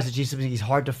those guys that he's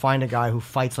hard to find a guy who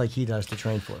fights like he does to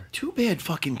train for. Too bad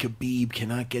fucking Khabib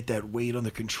cannot get that weight under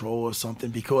control or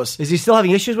something, because... Is he still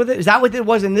having issues with it? Is that what it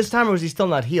was in this time, or was he still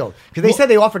not healed? Because they said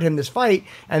they offered him this fight,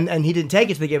 and he didn't take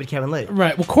it, so they gave it to Kevin Lee.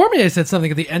 Right. Well, Cormier said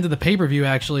something at the end of the pay-per-view,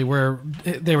 actually, where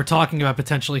they were talking about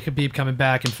potentially Khabib coming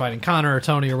back and fighting Conor or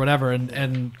Tony or whatever,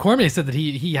 and Cormier said that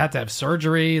he had to have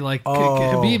surgery. Like,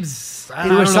 Khabib's...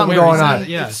 There was something going on.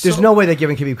 Yeah. There's no way they're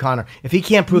giving Khabib Conor. If he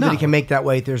can't prove that he can make that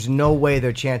weight, there's no way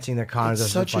they're chancing that Conor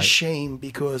doesn't fight. It's such a shame,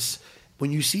 because when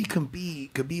you see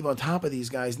Khabib on top of these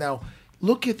guys, now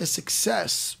look at the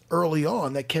success early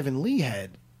on that Kevin Lee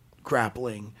had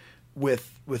grappling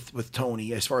with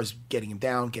Tony, as far as getting him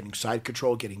down, getting side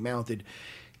control, getting mounted.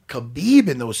 Khabib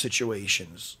in those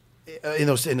situations, in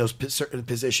those certain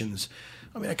positions,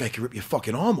 I mean, that guy could rip your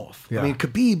fucking arm off. Yeah. I mean,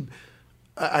 Khabib,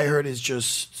 I heard, is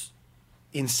just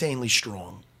insanely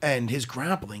strong, and his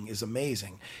grappling is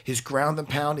amazing. His ground and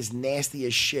pound is nasty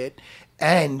as shit,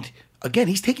 and again,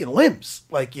 he's taking limbs.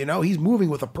 Like, you know, he's moving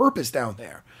with a purpose down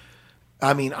there.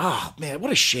 I mean, man,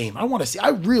 what a shame. I want to see.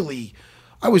 I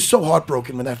was so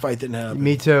heartbroken when that fight didn't happen.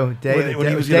 Me too. When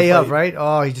he was day of, right?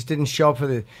 Oh, he just didn't show up for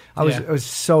the. It was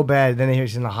so bad. Then he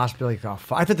was in the hospital. Like, oh,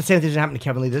 I thought the same thing didn't happen to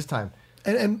Kevin Lee this time.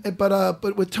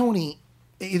 But with Tony,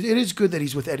 it is good that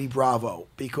he's with Eddie Bravo,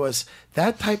 because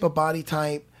that type of body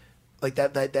type, like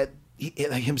that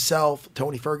himself,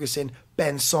 Tony Ferguson,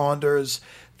 Ben Saunders,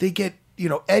 they get, you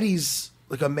know, Eddie's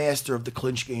like a master of the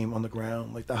clinch game on the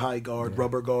ground, like the high guard,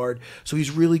 rubber guard. So he's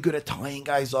really good at tying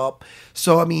guys up.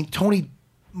 So, I mean, Tony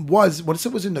when it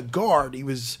was in the guard,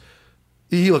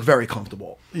 he looked very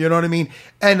comfortable. You know what I mean?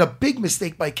 And a big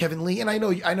mistake by Kevin Lee, and I know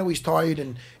he's tired,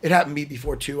 and it happened to me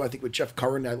before too. I think with Jeff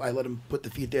Curran, I let him put the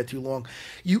feet there too long.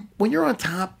 When you're on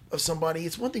top of somebody,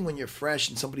 it's one thing when you're fresh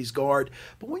in somebody's guard,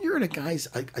 but when you're in a guy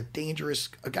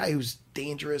who's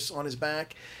dangerous on his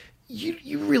back,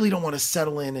 you really don't want to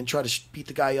settle in and try to beat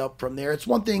the guy up from there. It's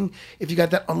one thing if you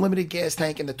got that unlimited gas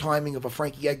tank and the timing of a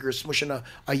Frankie Edgar smushing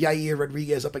a Yair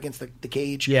Rodriguez up against the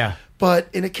cage. Yeah. But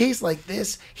in a case like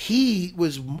this, he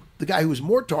was the guy who was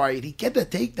more tired. He get the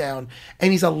takedown,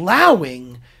 and he's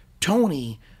allowing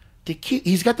Tony to keep.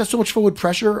 He's got so much forward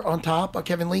pressure on top of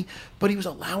Kevin Lee, but he was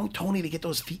allowing Tony to get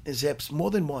those feet in his hips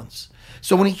more than once.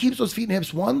 So when he keeps those feet in his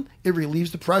hips, one, it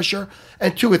relieves the pressure,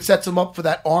 and two, it sets him up for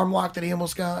that arm lock that he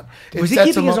almost got. Was he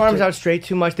keeping his arms out straight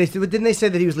too much? Didn't they say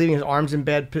that he was leaving his arms in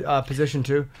bad position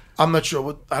too? I'm not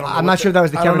sure. I'm not sure if that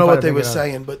was the. I don't know what they were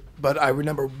saying, but I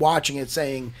remember watching it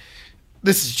saying,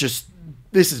 "This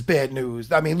is bad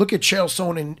news." I mean, look at Chael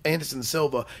Sonnen and Anderson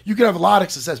Silva. You could have a lot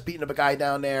of success beating up a guy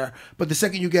down there, but the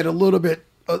second you get a little bit,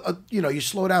 you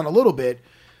slow down a little bit,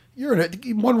 you're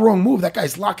in one wrong move, that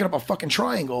guy's locking up a fucking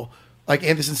triangle, like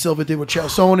Anderson Silva did with Chael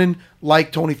Sonnen,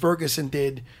 like Tony Ferguson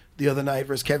did the other night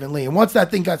versus Kevin Lee. And once that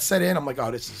thing got set in, I'm like,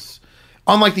 oh, this is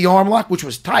unlike the arm lock, which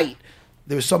was tight.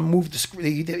 There was some move.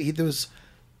 There was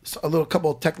a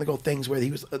couple of technical things where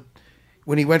he was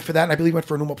when he went for that, and I believe he went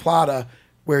for an omoplata,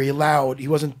 where he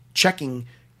wasn't checking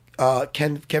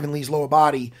Kevin Lee's lower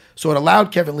body, so it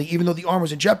allowed Kevin Lee, even though the arm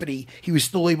was in jeopardy, he was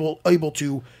still able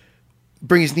to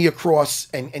bring his knee across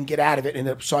and get out of it in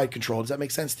a side control. Does that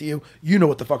make sense to you? You know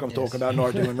what the fuck I'm talking about,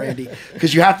 Nardu and Randy,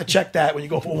 because you have to check that when you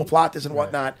go for omoplatas and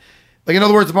whatnot. Like, in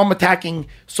other words, if I'm attacking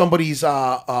somebody's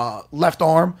left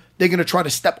arm, they're going to try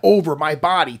to step over my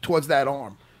body towards that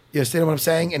arm. You understand what I'm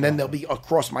saying? And then they'll be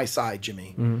across my side,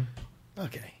 Jimmy. Mm-hmm.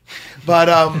 Okay. But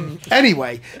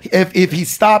anyway, if he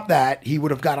stopped that, he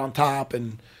would have got on top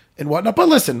and whatnot. But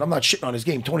listen, I'm not shitting on his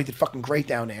game. Tony did fucking great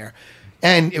down there.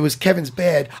 And it was Kevin's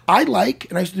bad. And I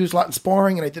used to do this a lot in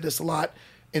sparring, and I did this a lot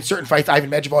in certain fights,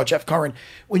 Ivan Medjeval, Jeff Curran,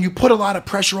 when you put a lot of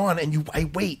pressure on and I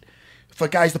wait for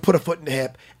guys to put a foot in the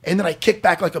hip, and then I kick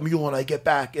back like a mule and I get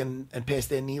back and pass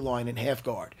their knee line in half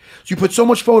guard. So you put so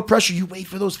much forward pressure, you wait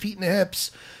for those feet in the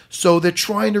hips. So they're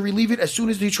trying to relieve it. As soon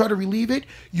as they try to relieve it,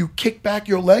 you kick back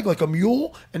your leg like a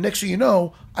mule, and next thing you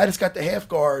know, I just got the half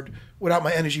guard without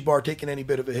my energy bar taking any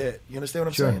bit of a hit. You understand what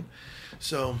I'm saying?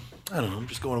 So, I don't know. I'm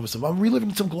just going over I'm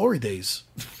reliving some glory days.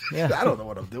 Yeah. I don't know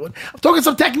what I'm doing. I'm talking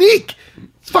some technique.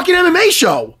 It's a fucking MMA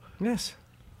show. Yes.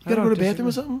 You got to go to the bathroom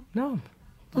or something? No.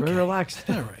 Okay. Very relaxed.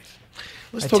 All right.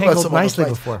 Let's I talk about some nicely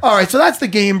other fights. before. All right, so that's the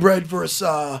Gamebred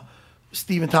versus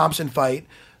Stephen Thompson fight.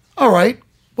 All right.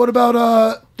 What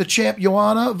about the champ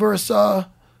Joanna versus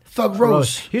Thug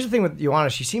Rose? Here's the thing with Joanna.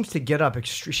 She seems to get up.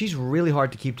 She's really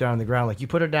hard to keep down on the ground. Like, you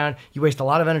put her down, you waste a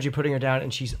lot of energy putting her down,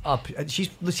 and she's up.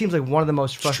 She seems like one of the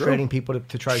most frustrating people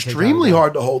to try to take down. Extremely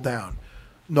hard to hold down.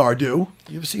 Nardu.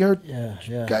 You ever see her? Yeah.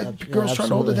 Girls trying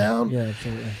to hold her down? Yeah,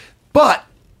 absolutely. But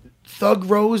Thug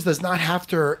Rose does not have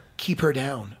to keep her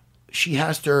down. She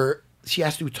has to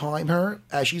time her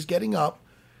as she's getting up.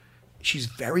 She's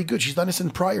very good. She's done this in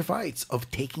prior fights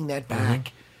of taking that back.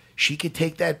 Mm-hmm. She could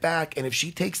take that back, and if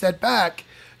she takes that back,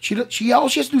 she all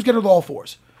she has to do is get her to all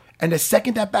fours. And the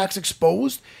second that back's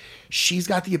exposed, she's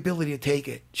got the ability to take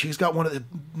it. She's got one of the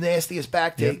nastiest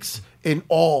back takes in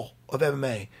all of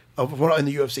MMA, in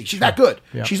the UFC. She's that good.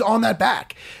 Yep. She's on that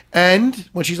back, and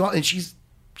when she's on, and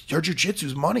her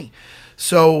jiu-jitsu's money.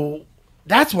 So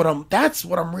that's what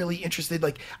I'm really interested.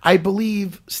 Like, I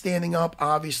believe standing up,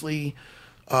 obviously.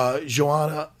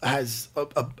 Joanna has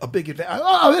a big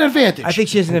advantage. I think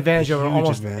she has an advantage over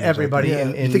almost everybody. Yeah.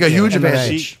 I think a huge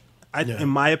advantage. In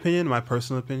my opinion, my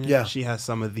personal opinion, yeah. she has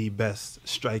some of the best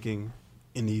striking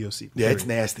in the UFC. Period. Yeah, it's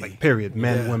nasty. Like, period.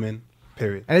 Men, women,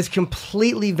 period. And it's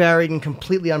completely varied and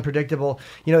completely unpredictable.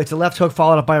 You know, it's a left hook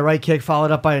followed up by a right kick,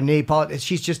 followed up by a knee.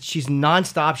 She's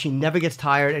nonstop. She never gets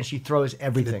tired, and she throws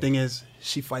everything. The thing is,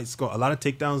 she fights. A lot of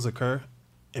takedowns occur,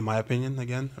 in my opinion,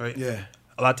 again, right? Yeah.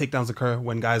 A lot of takedowns occur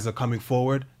when guys are coming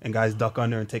forward and guys duck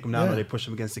under and take them down, or they push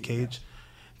them against the cage.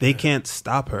 They can't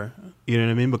stop her. You know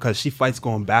what I mean? Because she fights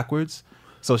going backwards,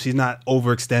 so she's not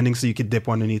overextending, so you can dip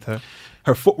underneath her.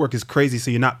 Her footwork is crazy, so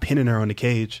you're not pinning her on the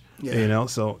cage. Yeah. You know,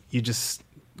 so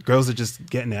girls are just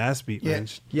getting their ass beat. Man.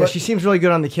 Yeah, she seems really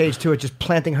good on the cage too. At just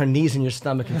planting her knees in your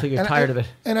stomach until you're tired of it.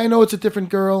 And I know it's a different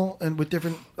girl and with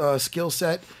different skill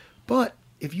set, but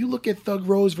if you look at Thug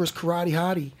Rose versus Karate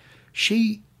Hottie,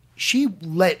 she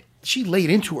laid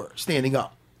into her standing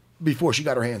up before she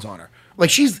got her hands on her. Like,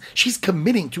 she's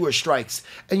committing to her strikes.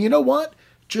 And you know what?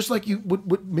 Just like you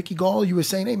with Mickey Gall, you were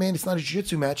saying, hey man, it's not a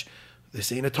jiu-jitsu match.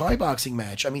 This ain't a Thai boxing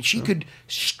match. I mean, she could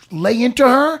lay into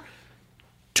her,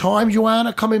 time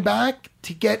Joanna coming back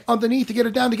to get underneath, to get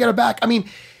her down, to get her back. I mean,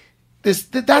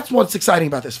 that's what's exciting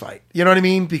about this fight. You know what I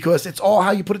mean? Because it's all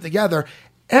how you put it together.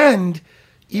 And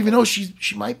even though she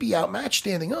might be outmatched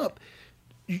standing up,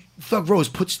 Thug Rose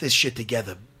puts this shit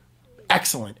together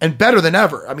excellent and better than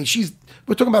ever. I mean,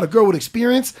 we're talking about a girl with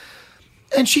experience,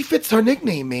 and she fits her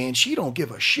nickname, man. She don't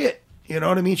give a shit. You know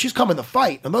what I mean? She's coming to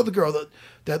fight. Another girl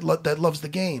that loves the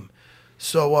game.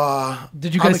 So,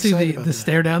 did you guys see the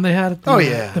stare down they had at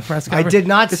the press conference? I did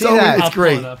not see that. It's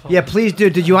great. Yeah, please do.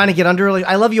 Did Joanna get under her?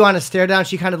 I love Joanna's stare down.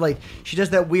 She kind of she does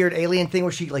that weird alien thing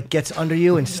where she gets under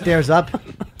you and stares up.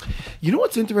 You know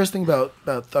what's interesting about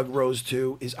Thug Rose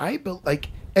too is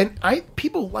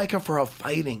people like her for her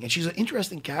fighting, and she's an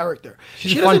interesting character.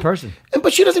 She's a fun person,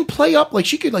 but she doesn't play up. Like,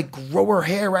 she could grow her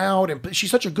hair out, and she's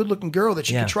such a good looking girl that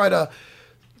she can try to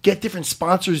get different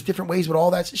sponsors different ways with all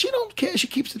that. She don't care. She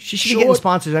keeps it. She should be getting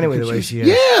sponsors anyway. The way she is.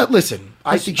 Yeah, listen,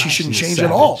 I think she shouldn't change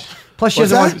at all. Plus, she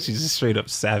doesn't want. She's a straight up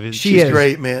savage. She's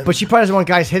great, man. But she probably doesn't want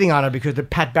guys hitting on her because the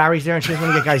Pat Barry's there, and she doesn't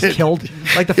want to get guys killed.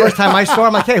 Like, the first time I saw her,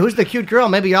 I'm like, hey, who's the cute girl?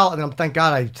 Maybe I'll. And thank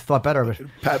God I thought better of it.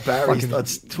 Pat Barry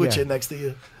starts twitching next to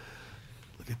you.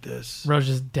 Look at this. Rose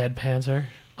just deadpans her.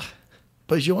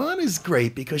 But Joanna's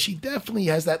great because she definitely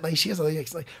has that. She has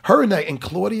her and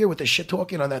Claudia with the shit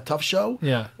talking on that Tough Show.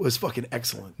 Yeah, was fucking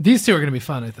excellent. These two are gonna be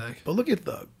fun, I think. But look at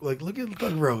Thug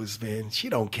Rose, man. She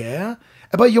don't care.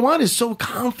 But Joanna is so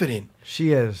confident.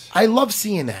 She is. I love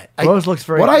seeing that. Rose looks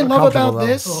very. What I love about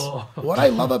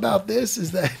this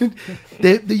is that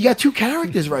you got two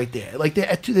characters right there. Like,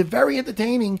 they're very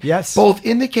entertaining. Yes. Both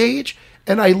in the cage,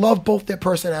 and I love both their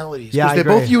personalities. Yeah, they're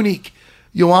both unique.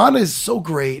 Joanna is so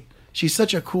great. She's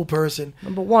such a cool person.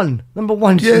 Number one.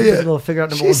 Yeah. Figure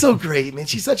out She's so great, man.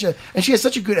 She's she has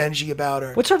such a good energy about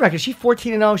her. What's her record? She's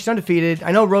 14-0. She's undefeated.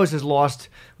 I know Rose has lost,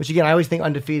 which again, I always think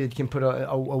undefeated can put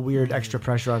a weird extra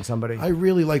pressure on somebody. I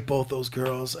really like both those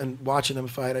girls, and watching them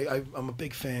fight, I'm a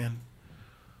big fan.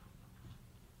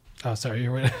 Oh, sorry,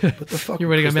 you're waiting. What the fuck? You're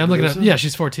waiting on me. I'm looking at. Yeah,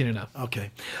 she's 14-0.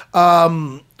 Okay.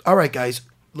 All right, guys.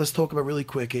 Let's talk about really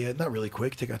quick. Not really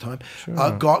quick. Take our time.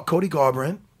 Sure. Cody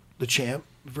Garbrandt, the champ,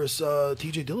 versus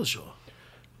TJ Dillashaw.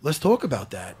 Let's talk about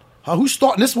that. Who's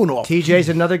starting this one off? TJ's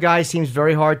another guy, seems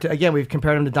very hard to. Again, we've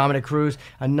compared him to Dominic Cruz.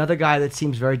 Another guy that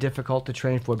seems very difficult to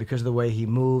train for because of the way he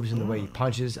moves and the way he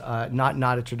punches.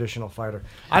 Not a traditional fighter.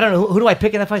 I don't know. Who do I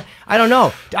pick in that fight? I don't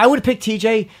know. I would pick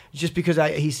TJ just because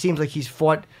he seems like he's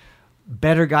fought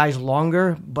better guys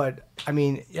longer, but I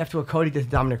mean, after what Cody did to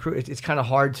Dominic Cruz, it's kind of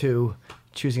hard to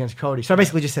choose against Cody. So I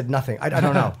basically just said nothing. I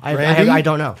don't know. I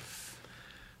don't know.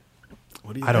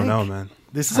 What do you I don't think? know, man.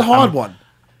 This is a hard one.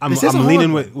 I'm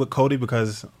leaning with Cody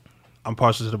because I'm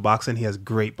partial to the boxing. He has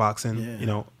great boxing. Yeah. You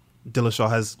know, Dillashaw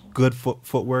has good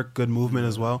footwork, good movement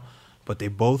as well. But they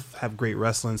both have great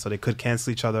wrestling, so they could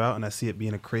cancel each other out. And I see it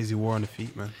being a crazy war on the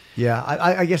feet, man. Yeah,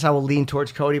 I guess I will lean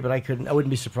towards Cody, but I wouldn't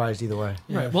be surprised either way.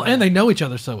 Right. Well, and they know each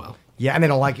other so well. Yeah, and they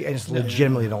don't like and just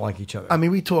legitimately don't like each other. I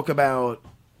mean, we talk about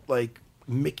like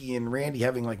Mickey and Randy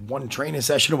having like one training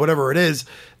session or whatever it is.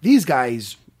 These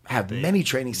guys have many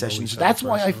training sessions. That's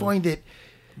why I find it,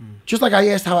 just like I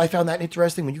asked how I found that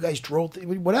interesting when you guys drove,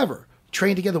 whatever,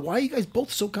 trained together. Why are you guys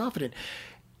both so confident?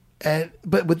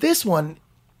 But with this one,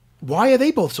 why are they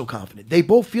both so confident? They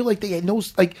both feel like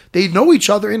they know each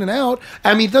other in and out.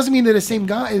 I mean, it doesn't mean they're the same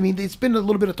guy. I mean, it's been a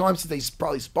little bit of time since they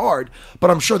probably sparred, but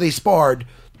I'm sure they sparred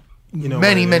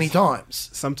many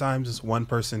times. Sometimes one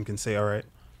person can say, all right,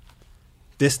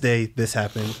 this day this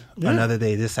happened, another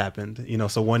day this happened. You know,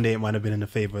 so one day it might have been in the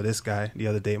favor of this guy, the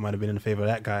other day it might have been in the favor of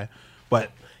that guy.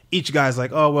 But each guy's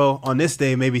like, oh, well, on this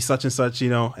day, maybe such and such, you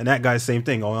know, and that guy's same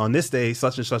thing. Oh, on this day,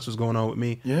 such and such was going on with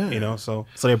me. Yeah. You know, so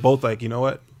they're both like, you know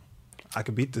what? I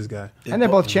could beat this guy. And they're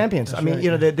both champions. I mean,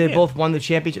 you know, they both won the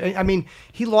championship. I mean,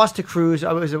 he lost to Cruz. It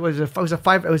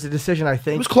was a decision, I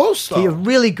think. It was close, though. A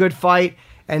really good fight.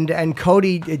 And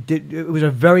Cody, it was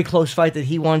a very close fight that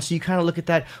he won. So you kind of look at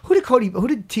that. Who did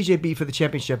TJ beat for the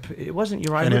championship? It wasn't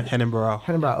Uriah. Renan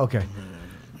Barao. Okay.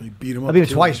 He beat him up. I beat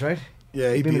him twice, right?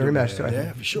 Yeah, he beat him in a rematch too.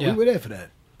 Yeah, for sure. We were there for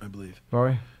that, I believe.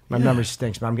 Rory, my memory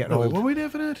stinks, but I'm getting old. Were we there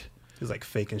for that? He was like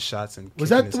faking shots and was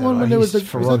that the one when there was the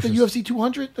ferocious. Was that the UFC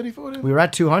 200 that he fought in? We were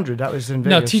at 200. That was in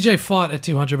No, Vegas. TJ fought at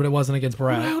 200, but it wasn't against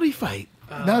Barao. How did he fight?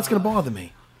 Now it's going to bother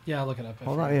me. Yeah, I'll look it up.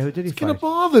 Hold on, who did he It's fight? going to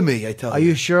bother me, I tell you. Are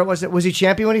you sure it was it? Was he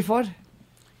champion when he fought?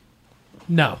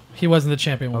 No, he wasn't the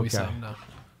champion when we saw him. No.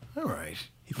 All right.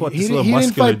 He fought He this little didn't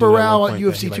muscular fight dude at one Barao at point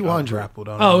UFC that he, 200.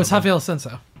 Oh, it was Rafael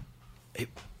Senso.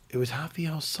 It was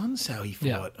Rafael Sunsao he fought.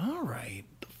 Yeah. All right.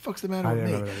 The fuck's the matter I with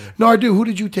didn't me? know that. Nardu, who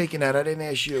did you take in that? I didn't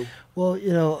ask you. Well,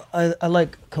 you know, I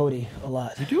like Cody a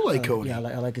lot. You do like Cody? Yeah,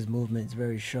 I like his movement. It's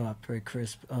very sharp, very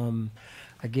crisp.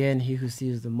 Again, he who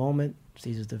seizes the moment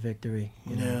seizes the victory.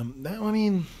 You know? That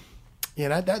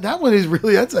one is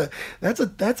really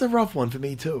that's a rough one for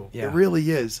me too. Yeah. It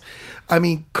really is. I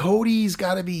mean, Cody's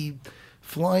got to be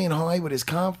flying high with his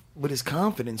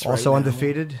confidence. Also right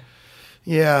undefeated.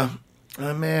 Now.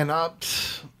 Yeah, man. I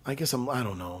guess I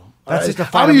don't know. That's just a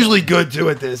fight I'm of- usually good too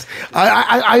at this.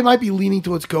 I might be leaning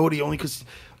towards Cody only because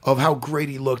of how great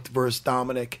he looked versus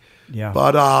Dominic. Yeah.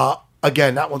 But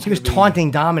again, that one's He was gonna be-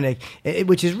 taunting Dominic,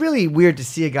 which is really weird to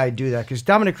see a guy do that because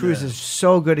Dominic Cruz is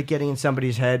so good at getting in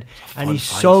somebody's head, and he's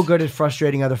so good at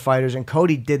frustrating other fighters. And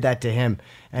Cody did that to him,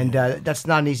 and that's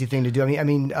not an easy thing to do.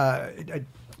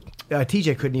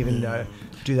 TJ couldn't even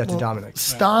do that to Dominic.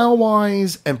 Style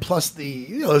wise, and plus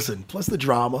the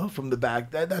drama from the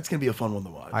back. That's gonna be a fun one to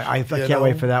watch. I can't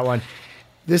wait for that one.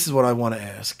 This is what I want to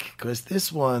ask because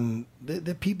this one,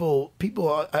 the people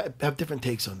have different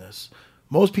takes on this.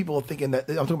 Most people are thinking that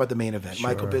I'm talking about the main event: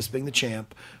 Michael Bisping, the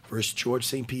champ, versus George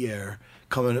St. Pierre,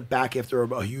 coming back after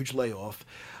a huge layoff.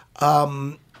 A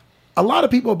lot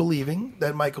of people are believing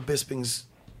that Michael Bisping's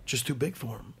just too big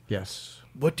for him. Yes.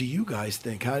 What do you guys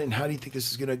think? How do you think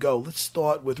this is going to go? Let's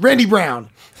start with Randy Brown.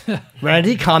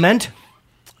 Randy, comment.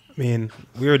 I mean,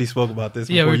 we already spoke about this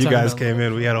Yeah, before we were you talking guys about came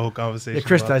in. We had a whole conversation. Yeah,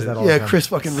 Chris about does this. that all the Yeah, time. Chris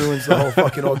fucking ruins the whole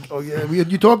fucking.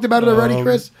 You talked about it already,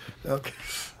 Chris. Okay.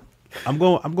 I'm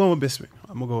going with Bisping.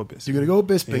 I'm gonna go with Bisping. You're gonna go with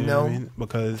Bisping You know now? what I mean?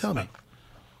 Because Tell me.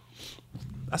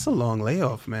 that's a long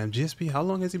layoff, man. GSP, how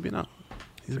long has he been out?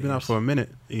 He's been out for a minute,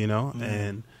 you know.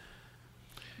 And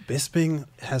Bisping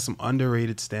has some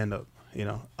underrated stand up. You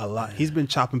know, a lot. He's been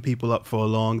chopping people up for a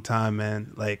long time,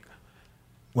 man. Like,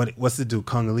 what's the dude?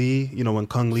 Kung Lee. You know, when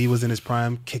Kung Lee was in his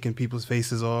prime, kicking people's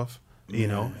faces off. You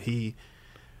know,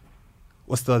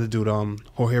 what's the other dude?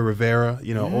 Jorge Rivera.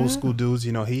 You know, old school dudes.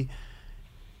 You know,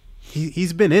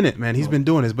 he's been in it, man. He's been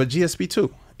doing this, but GSP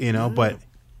too. You know, but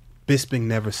Bisping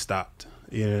never stopped.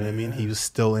 You know what I mean? He was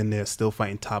still in there, still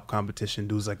fighting top competition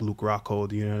dudes like Luke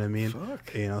Rockhold. You know what I mean?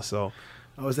 Fuck. You know, so.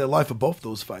 How was that life of both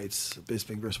those fights,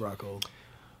 Bisping versus Rockhold?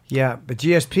 Yeah, but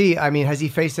GSP, I mean, has he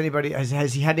faced anybody? Has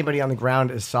he had anybody on the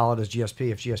ground as solid as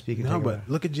GSP? If GSP can No, take but him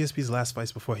look at GSP's last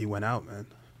fights before he went out, man.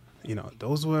 You know,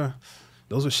 those were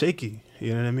shaky.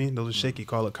 You know what I mean? Those were shaky.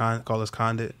 Carlos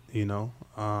Condit, you know.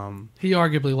 He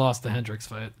arguably lost the Hendricks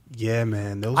fight. Yeah,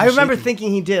 man. I remember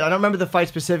thinking he did. I don't remember the fight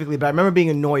specifically, but I remember being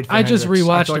annoyed for I just Hendricks.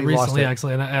 rewatched I it recently,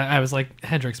 actually, and I was like,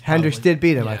 Hendricks did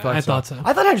beat him. Yeah, I thought so.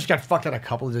 I thought Hendricks got fucked on a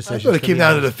couple of I decisions. thought it came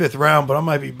down to the 5th round, but I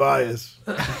might be biased.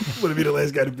 Would be the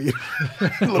last guy to beat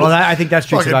him. Well, I think that's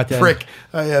true about that. Prick.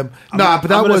 I am. I'm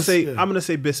gonna say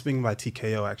Bisping by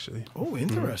TKO actually. Oh,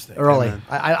 interesting. Early. Yeah,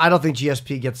 I don't think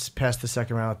GSP gets past the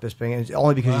second round with Bisping, and it's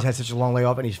only because he's had such a long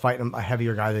layoff and he's fighting a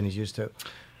heavier guy than he's used to.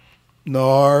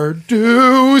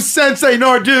 Nardu, Sensei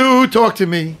Nardu, talk to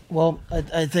me. Well,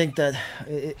 I think that,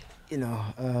 I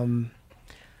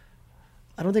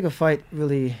don't think a fight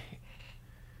really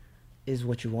is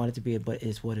what you want it to be, but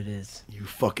is what it is. You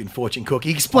fucking fortune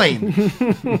cookie. Explain.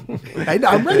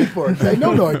 I'm ready for it. I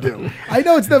know Nardu. I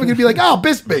know it's never going to be like,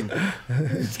 Bisping.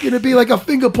 It's going to be like a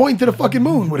finger pointing to the fucking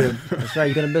moon with him. That's right.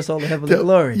 You're going to miss all the heavenly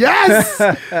glory. Yes!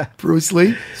 Bruce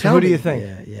Lee. So who do you think?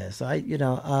 Yeah. So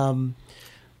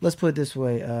let's put it this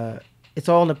way. It's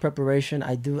all in the preparation.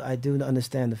 I do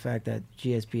understand the fact that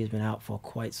GSP has been out for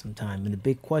quite some time. And the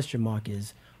big question mark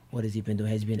is, what has he been doing?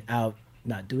 Has he been out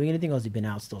not doing anything, or has he been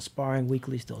out still sparring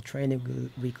weekly, still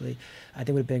training weekly? I think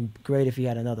it would have been great if he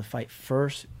had another fight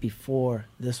first before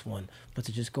this one. But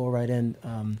to just go right in...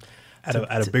 at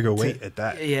a bigger weight at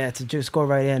that. Yeah, to just go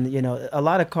right in. A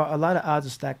lot of odds are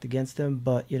stacked against him,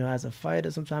 but as a fighter,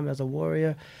 sometimes as a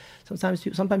warrior, sometimes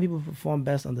people perform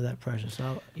best under that pressure.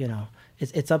 So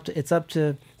it's up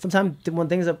to sometimes when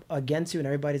things are against you and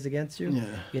everybody's against you.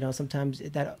 Yeah. Sometimes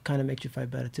that kind of makes you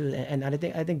fight better too. And I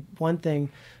think one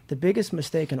thing, the biggest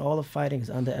mistake in all of fighting is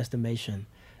underestimation.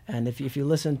 And if you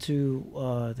listen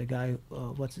to the guy,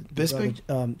 Bisping?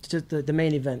 Just the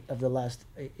main event of the last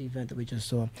event that we just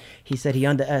saw, he said he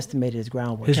underestimated his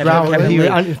groundwork.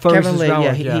 Kevin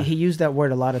Lee, he used that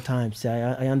word a lot of times.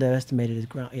 I underestimated his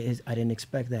ground. I didn't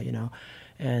expect that,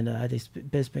 And I think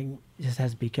Bisping just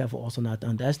has to be careful also not to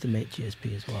underestimate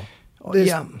GSP as well.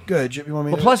 Good. You want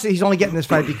me to... Plus, he's only getting this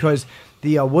fight because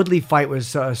the Woodley fight was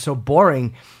so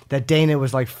boring that Dana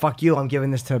was like, fuck you, I'm giving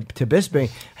this to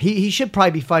Bisping. He should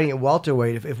probably be fighting at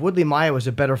welterweight. If Woodley Maia was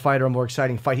a better fighter, a more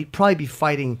exciting fight, he'd probably be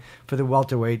fighting for the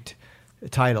welterweight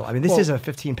title. I mean, this is a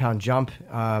 15-pound jump.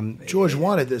 George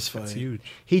wanted this fight. It's huge.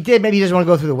 He did. Maybe he doesn't want to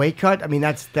go through the weight cut. I mean,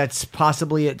 that's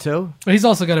possibly it too. But he's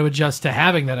also got to adjust to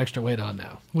having that extra weight on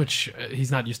now, which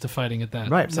he's not used to fighting at that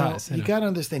size. You got to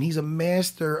understand, he's a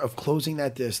master of closing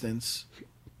that distance.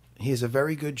 He has a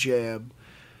very good jab.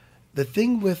 The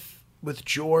thing with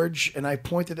George, and I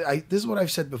pointed, this is what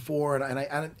I've said before,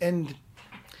 and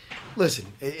listen,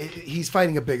 he's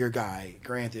fighting a bigger guy,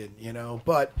 granted,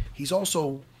 but he's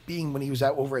also when he was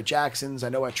over at Jackson's, I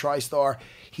know at TriStar,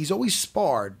 he's always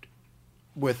sparred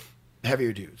with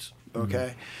heavier dudes.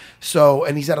 Okay. So,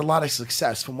 and he's had a lot of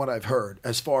success from what I've heard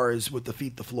as far as with the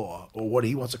feet the floor, or what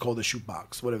he wants to call the shoot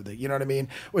box, whatever you know what I mean?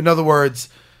 In other words,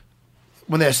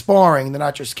 when they're sparring, they're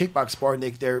not just kickbox sparring,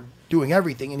 they're doing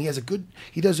everything, and he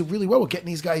does it really well with getting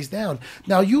these guys down.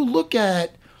 Now you look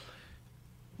at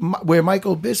where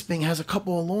Michael Bisping has a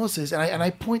couple of losses, and I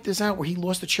point this out, where he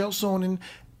lost to Chael Sonnen,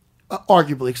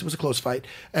 arguably, because it was a close fight,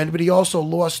 but he also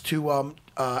lost to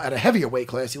at a heavier weight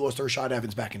class. He lost to Rashad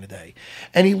Evans back in the day,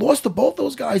 and he lost to both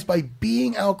those guys by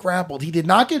being out grappled. He did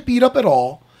not get beat up at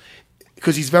all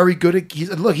because he's very good at.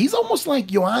 He's almost like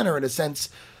Joanna in a sense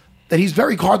that he's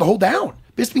very hard to hold down.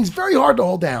 Bisping's very hard to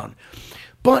hold down,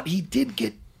 but he did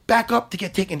get back up to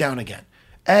get taken down again.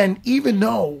 And even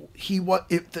though he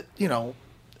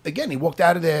again, he walked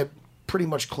out of there pretty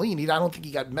much clean. I don't think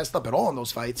he got messed up at all in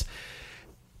those fights.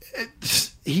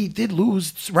 He did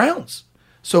lose rounds.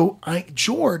 So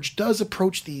George does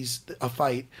approach a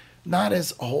fight not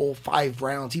as a whole 5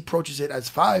 rounds. He approaches it as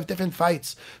 5 different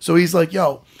fights. So he's like,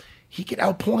 he could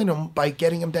outpoint him by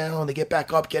getting him down. They get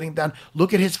back up, getting him down.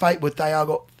 Look at his fight with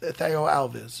Thiago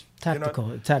Alves.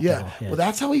 Tactical. Yeah. Well,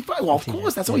 that's how he fights. Well, of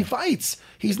course, that's how he fights.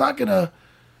 He's not going to...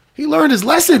 He learned his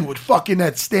lesson with fucking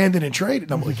that standing and trading.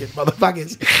 No, I'm only kidding,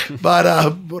 motherfuckers.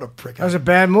 But what a prick. That was a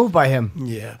bad move by him.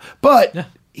 Yeah. But... Yeah.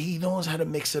 He knows how to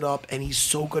mix it up, and he's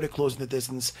so good at closing the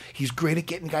distance. He's great at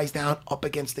getting guys down up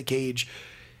against the cage.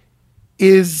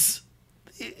 Is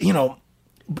Michael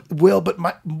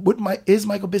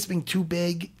Bisping too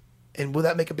big, and will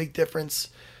that make a big difference?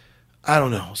 I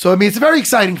don't know. So I mean, it's very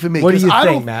exciting for me. What do you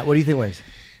think, Matt? What do you think, Waze?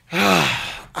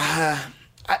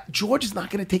 George is not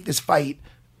going to take this fight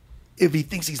if he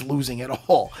thinks he's losing at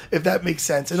all. If that makes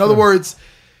sense. In other words,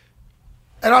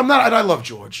 and I'm not. And I love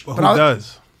George, but who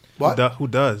does? What? Who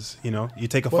does? You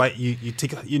take a fight.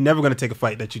 You're never going to take a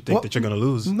fight that you think that you're going to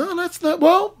lose. No, that's not.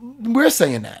 Well, we're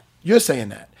saying that. You're saying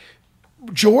that.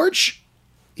 George,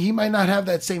 he might not have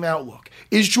that same outlook.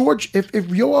 Is George? If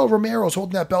Yoel Romero's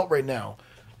holding that belt right now,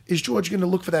 is George going to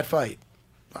look for that fight?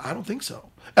 I don't think so.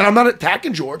 And I'm not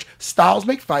attacking George. Styles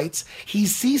make fights. He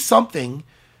sees something,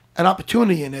 an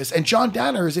opportunity in this. And John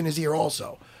Danaher is in his ear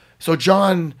also. So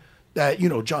John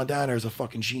Danaher is a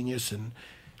fucking genius, and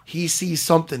he sees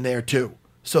something there too.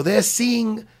 So they're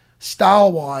seeing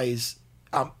style-wise,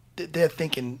 they're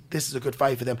thinking this is a good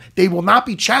fight for them. They will not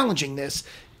be challenging this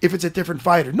if it's a different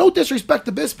fighter. No disrespect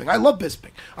to Bisping. I love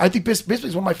Bisping. I think Bisping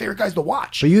is one of my favorite guys to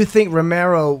watch. But you think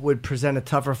Romero would present a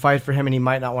tougher fight for him and he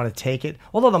might not want to take it?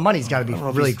 Although the money's got to be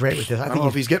really great with this. I don't know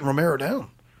if he's getting Romero down.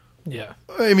 Yeah.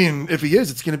 I mean, if he is,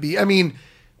 it's going to be... I mean,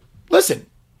 listen.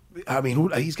 I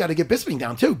mean, he's got to get Bisping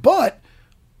down too. But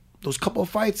those couple of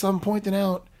fights I'm pointing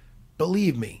out,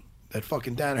 believe me, that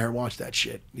fucking Danaher watched that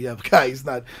shit. Yeah, guy, he's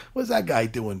not... What's that guy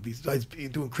doing? He's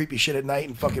doing creepy shit at night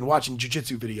and fucking watching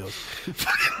jiu-jitsu videos.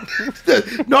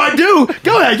 No, I do.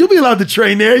 Go ahead. You'll be allowed to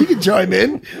train there. You can join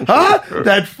in. Huh?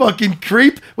 That fucking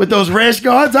creep with those rash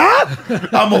guards, huh?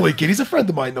 I'm only kidding. He's a friend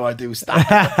of mine. No, I do. Stop.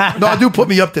 No, I do. Put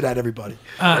me up to that, everybody.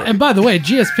 And by the way,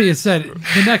 GSP has said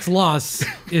the next loss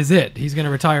is it. He's going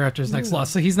to retire after his next loss.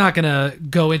 So he's not going to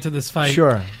go into this fight.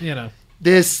 Sure. You know.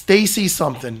 They see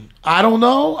something. I don't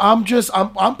know. I'm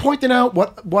pointing out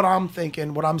what I'm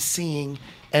thinking, what I'm seeing,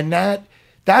 and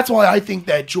that's why I think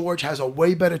that George has a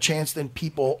way better chance than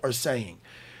people are saying.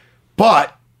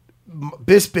 But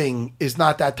Bisping is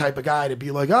not that type of guy to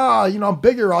be like, I'm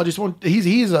bigger. I'll just want.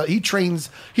 He trains.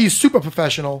 He's super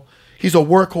professional. He's a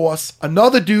workhorse.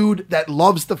 Another dude that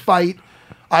loves to fight.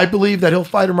 I believe that he'll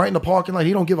fight him right in the parking lot.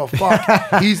 He don't give a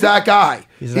fuck. He's that guy.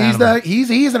 He's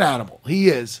an animal. He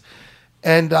is.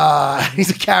 And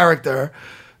he's a character.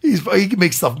 He can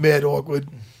make stuff mad awkward.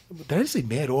 Did I say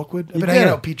mad awkward? I've been hanging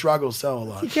out with Pete Drago's cell a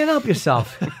lot. You can't help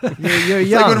yourself. You're it's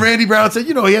young. like when Randy Brown said,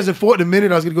 he hasn't fought in a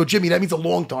minute. I was going to go, Jimmy, that means a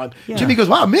long time. Yeah. Jimmy goes,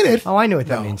 wow, a minute? Oh, I know what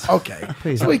that means. Okay.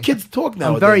 Please. That's the way kids talk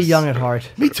now. I'm very young at heart.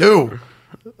 Me too.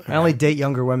 I only date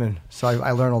younger women, so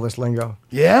I learn all this lingo.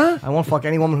 Yeah? I won't fuck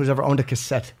any woman who's ever owned a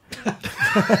cassette.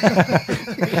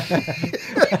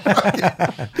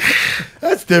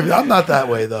 That's different. I'm not that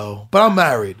way, though. But I'm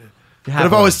married. But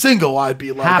if I was single, I'd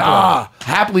be like,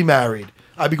 happily married.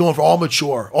 I'd be going for all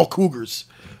mature, all cougars.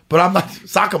 But I'm not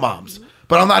soccer moms.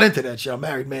 But I'm not into that shit. I'm a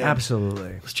married man.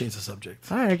 Absolutely. Let's change the subject.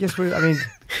 All right, I guess all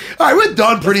right, we're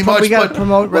done pretty much. We got to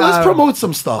promote. Let's promote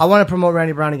some stuff. I want to promote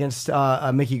Randy Brown against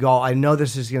Mickey Gall. I know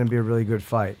this is going to be a really good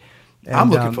fight. And,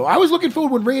 I'm looking forward. I was looking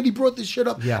forward when Randy brought this shit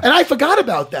up. Yeah. And I forgot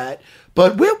about that.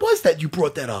 But where was that you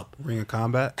brought that up? Ring of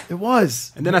Combat. It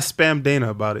was. And then I spammed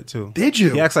Dana about it too. Did you?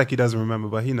 He acts like he doesn't remember,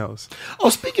 but he knows. Oh,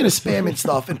 speaking of spamming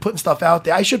stuff and putting stuff out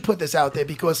there, I should put this out there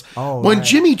because when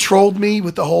Jimmy trolled me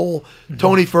with the whole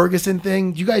Tony Ferguson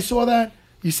thing, you guys saw that?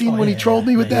 You seen when he trolled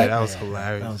me with that? Yeah, that was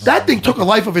hilarious. That thing took a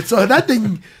life of its own. That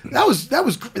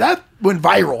went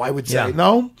viral, I would say.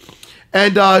 No?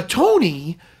 And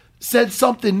Tony said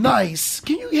something nice.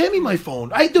 Can you hand me my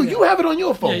phone? I do. Yeah. You have it on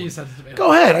your phone. Yeah, you sent it to me.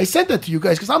 Go ahead. I sent that to you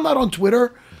guys because I'm not on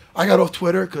Twitter. I got off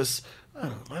Twitter because I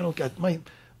don't get my...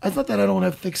 It's not that I don't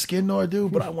have thick skin, nor I do,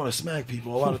 but I want to smack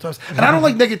people a lot of times. And I don't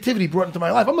like negativity brought into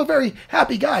my life. I'm a very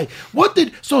happy guy.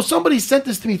 So somebody sent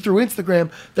this to me through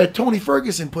Instagram that Tony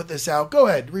Ferguson put this out. Go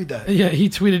ahead, read that. Yeah, he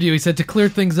tweeted you. He said, to clear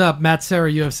things up, Matt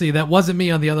Serra, UFC. That wasn't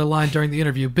me on the other line during the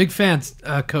interview. Big fans,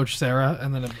 Coach Serra.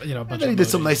 And then, a bunch of then he did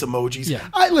some nice emojis. Yeah.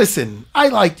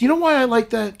 You know why I like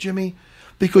that, Jimmy?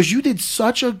 Because you did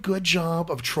such a good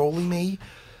job of trolling me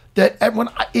that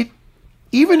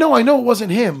even though I know it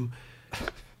wasn't him,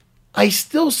 I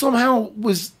still somehow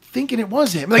was thinking it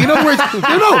was him. Like, in other words,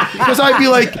 because I'd be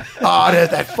like,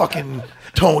 that fucking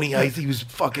Tony, he was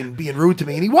fucking being rude to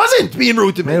me. And he wasn't being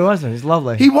rude to me. He wasn't. He's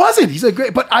lovely. He wasn't. He's a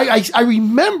great, but I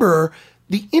remember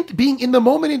being in the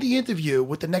moment in the interview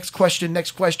with the next question,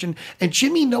 and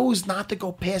Jimmy knows not to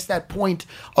go past that point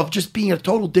of just being a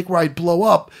total dick where I'd blow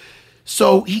up.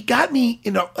 So he got me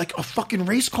in a fucking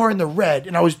race car in the red,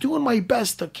 and I was doing my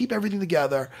best to keep everything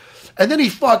together. And then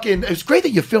it was great that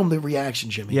you filmed the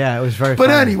reaction, Jimmy. Yeah, it was very But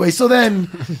funny. anyway, so then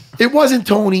it wasn't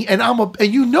Tony, and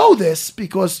and you know this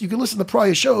because you can listen to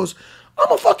prior shows.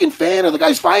 I'm a fucking fan of the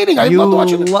guys fighting. I love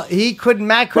watching them.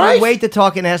 Matt couldn't wait to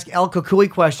talk and ask El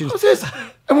Kukui questions. What's this?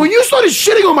 And when you started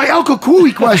shitting on my El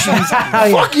Kukui questions,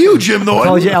 fuck you, Jim Norton. I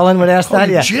told you Ellen would ask that,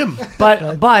 yeah. Jim. But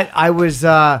I was...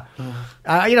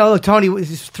 look, Tony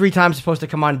was 3 times supposed to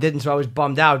come on, didn't, so I was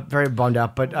bummed out, very bummed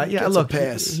out. But look,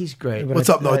 he's great. What's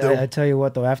up, Nordo? I tell you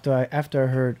what, though, after I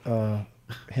heard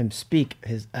him speak,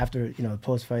 the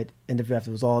post fight interview after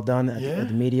it was all done at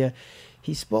the media,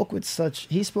 he spoke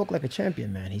like a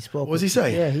champion, man. What was he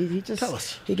saying? Yeah, he just tell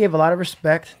us. He gave a lot of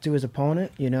respect to his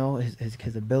opponent,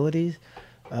 his abilities.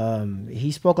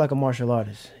 he spoke like a martial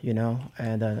artist, you know,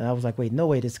 and I was like, wait, no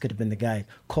way, this could have been the guy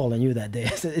calling you that day.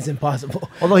 It's impossible.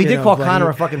 Although he did call Conor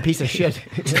a fucking piece of shit.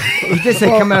 He did say,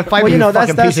 "Come out and fight me, you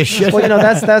fucking piece of shit." Well, you know,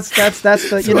 that's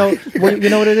the you know, you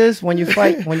know what it is when you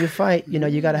fight, you know,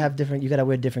 you gotta have different, you gotta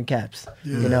wear different caps.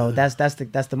 Yeah. You know, that's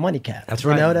the money cap. That's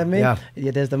right. You know what I mean? Yeah.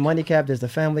 There's the money cap, there's the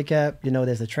family cap, you know,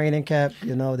 there's the training cap,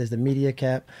 you know, there's the media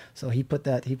cap. So he put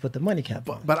the money cap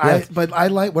on. But I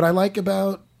like what I like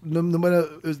about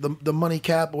the money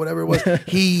cap or whatever it was.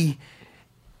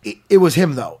 It was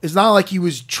him though. It's not like he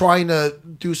was trying to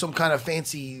do some kind of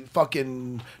fancy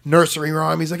fucking nursery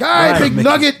rhyme. He's like, all right, big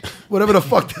nugget, whatever the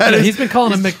fuck that is. He's been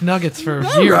calling him McNuggets for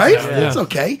years. Right? Now. It's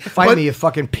okay. Fight me, you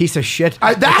fucking piece of shit.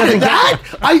 Listen,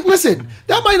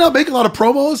 that might not make a lot of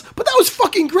promos, but that was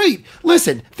fucking great.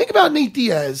 Listen, think about Nate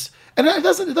Diaz. And it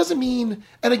doesn't mean,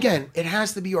 and again, it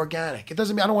has to be organic. It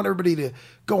doesn't mean, I don't want everybody to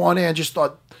go on there and just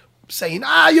start saying,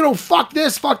 you know, fuck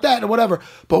this, fuck that, and whatever.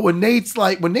 But when Nate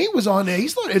was on there,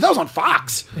 that was on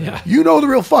Fox. Yeah. You know the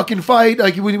real fucking fight.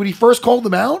 Like when he first called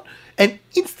them out, and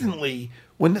instantly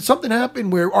when something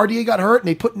happened where RDA got hurt and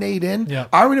they put Nate in,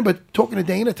 I remember talking to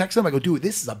Dana, texting him, I go, dude,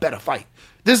 this is a better fight.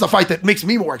 This is a fight that makes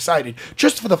me more excited.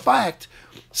 Just for the fact,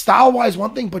 style-wise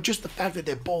one thing, but just the fact that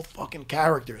they're both fucking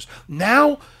characters.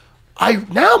 Now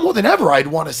more than ever, I'd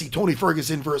want to see Tony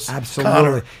Ferguson versus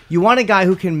Conor. You want a guy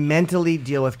who can mentally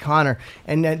deal with Conor,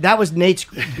 and that was Nate's.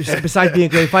 Besides being a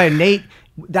great fighter, Nate.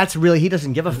 That's really, he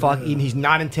doesn't give a fuck. He's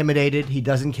not intimidated. He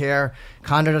doesn't care.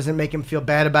 Conor doesn't make him feel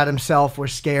bad about himself or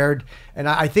scared. And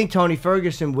I think Tony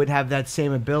Ferguson would have that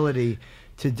same ability.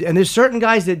 And there's certain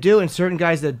guys that do and certain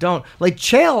guys that don't. Like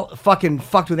Chael fucking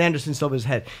fucked with Anderson Silva's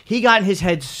head. He got in his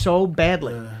head so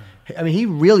badly. I mean, he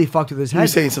really fucked with his head. He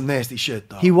was saying some nasty shit,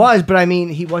 though. He was, but I mean,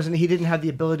 he didn't have the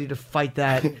ability to fight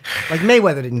that. Like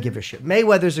Mayweather didn't give a shit.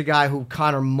 Mayweather's a guy who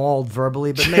Conor mauled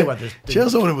verbally, but Mayweather's...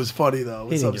 Chael's one was funny, though,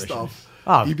 with some stuff.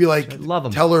 Oh, he'd be like, love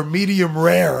him. Tell her medium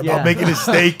rare about making a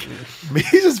steak.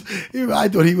 I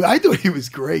thought he was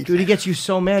great. Dude, he gets you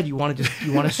so mad you want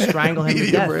to strangle him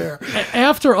to death. Rare.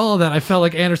 After all of that, I felt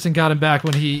like Anderson got him back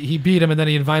when he beat him, and then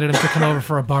he invited him to come over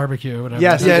for a barbecue or whatever.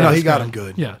 Yes, he got him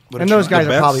good. Yeah, and those guys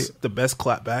are probably the best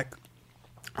clapback.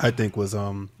 I think was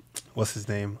what's his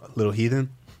name, Little Heathen.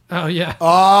 Oh yeah.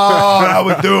 Oh, that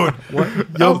was dude.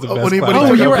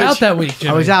 You were out that week,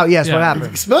 Jimmy. I was out. Yes. Yeah. What happened?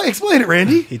 Explain it,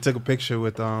 Randy. He took a picture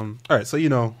with All right, so you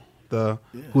know who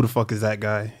the fuck is that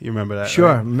guy? You remember that? Sure,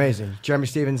 right? amazing. Jeremy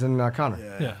Stevens and Conor.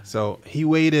 Yeah. So he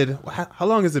waited. How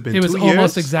long has it been? It was 2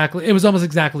 almost years? exactly. It was almost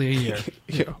exactly a year.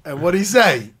 And what'd he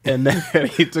say? And then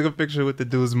he took a picture with the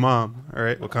dude's mom. All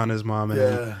right, with Conor's mom, and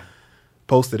he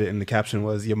posted it, and the caption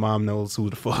was, "Your mom knows who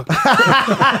the fuck." That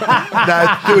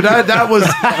was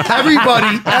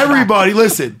everybody.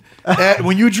 Listen,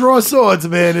 when you draw swords,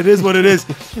 man, it is what it is.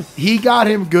 He got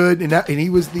him good, and he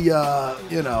was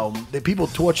the people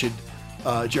tortured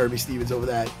Jeremy Stevens over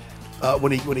that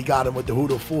when he got him with the who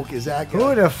the fuck is that guy?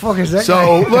 Who the fuck is that guy?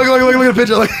 So look at the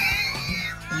picture. Look.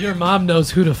 Your mom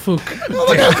knows who to fuck.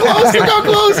 Look how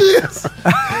close he is.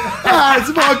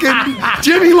 It's fucking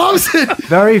Jimmy loves it.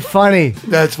 Very funny.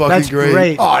 That's fucking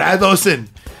great. Oh, listen.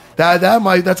 That's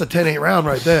a 10-8 round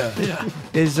right there.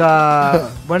 Yeah.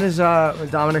 When is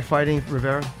Dominic fighting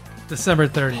Rivera? December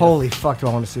 30th. Holy fuck, do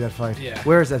I want to see that fight. Yeah.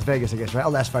 Where is that? Vegas, I guess, right? Oh,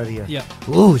 last fight of the year. Yeah.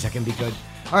 Ooh, that can be good.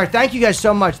 All right, thank you guys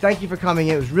so much. Thank you for coming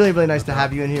in. It was really, really nice to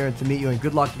have you in here and to meet you, and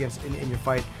good luck in your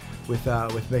fight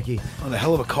with Mickey. On a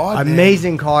hell of a card,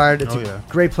 amazing card. It's a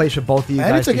great place for both of you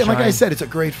guys. And like I said, it's a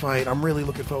great fight. I'm really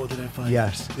looking forward to that fight.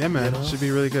 Yes. Yeah, man. It should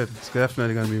be really good. It's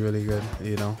definitely going to be really good,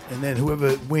 you know. And then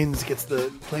whoever wins gets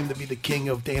the claim to be the king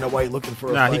of Dana White looking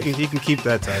for a fight. He can keep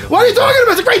that title. What are you talking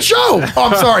about? It's a great show. Oh,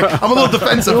 I'm sorry. I'm a little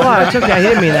defensive. It's okay. I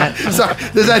didn't mean that.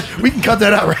 Sorry. We can cut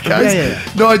that out, right, guys? Yeah.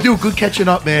 No, I do. Good catching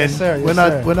up, man. Yes, sir. We're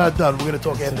not done. We're going to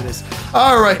talk after this.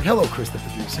 All right. Hello, Chris, the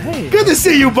producer. Hey. Good to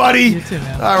see you, buddy. You too,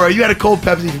 man. All right. You had a cold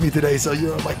Pepsi for me today, so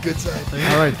you're on my good side.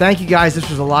 All right. Thank you, guys. This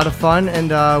was a lot of fun, and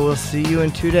we'll see you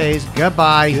in 2 days.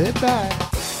 Goodbye. Goodbye.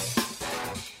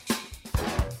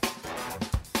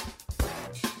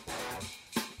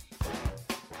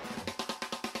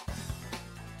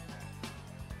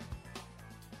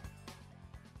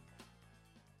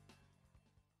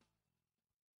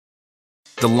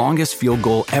 The longest field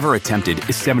goal ever attempted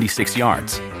is 76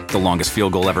 yards. The longest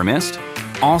field goal ever missed?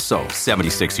 Also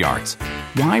 76 yards.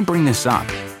 Why bring this up?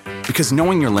 Because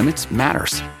knowing your limits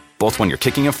matters, both when you're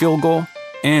kicking a field goal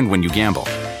and when you gamble.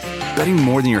 Betting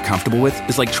more than you're comfortable with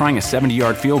is like trying a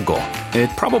 70-yard field goal. It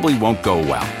probably won't go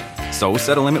well. So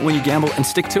set a limit when you gamble and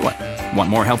stick to it. Want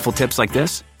more helpful tips like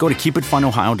this? Go to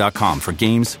keepitfunohio.com for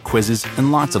games, quizzes,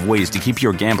 and lots of ways to keep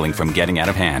your gambling from getting out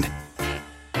of hand.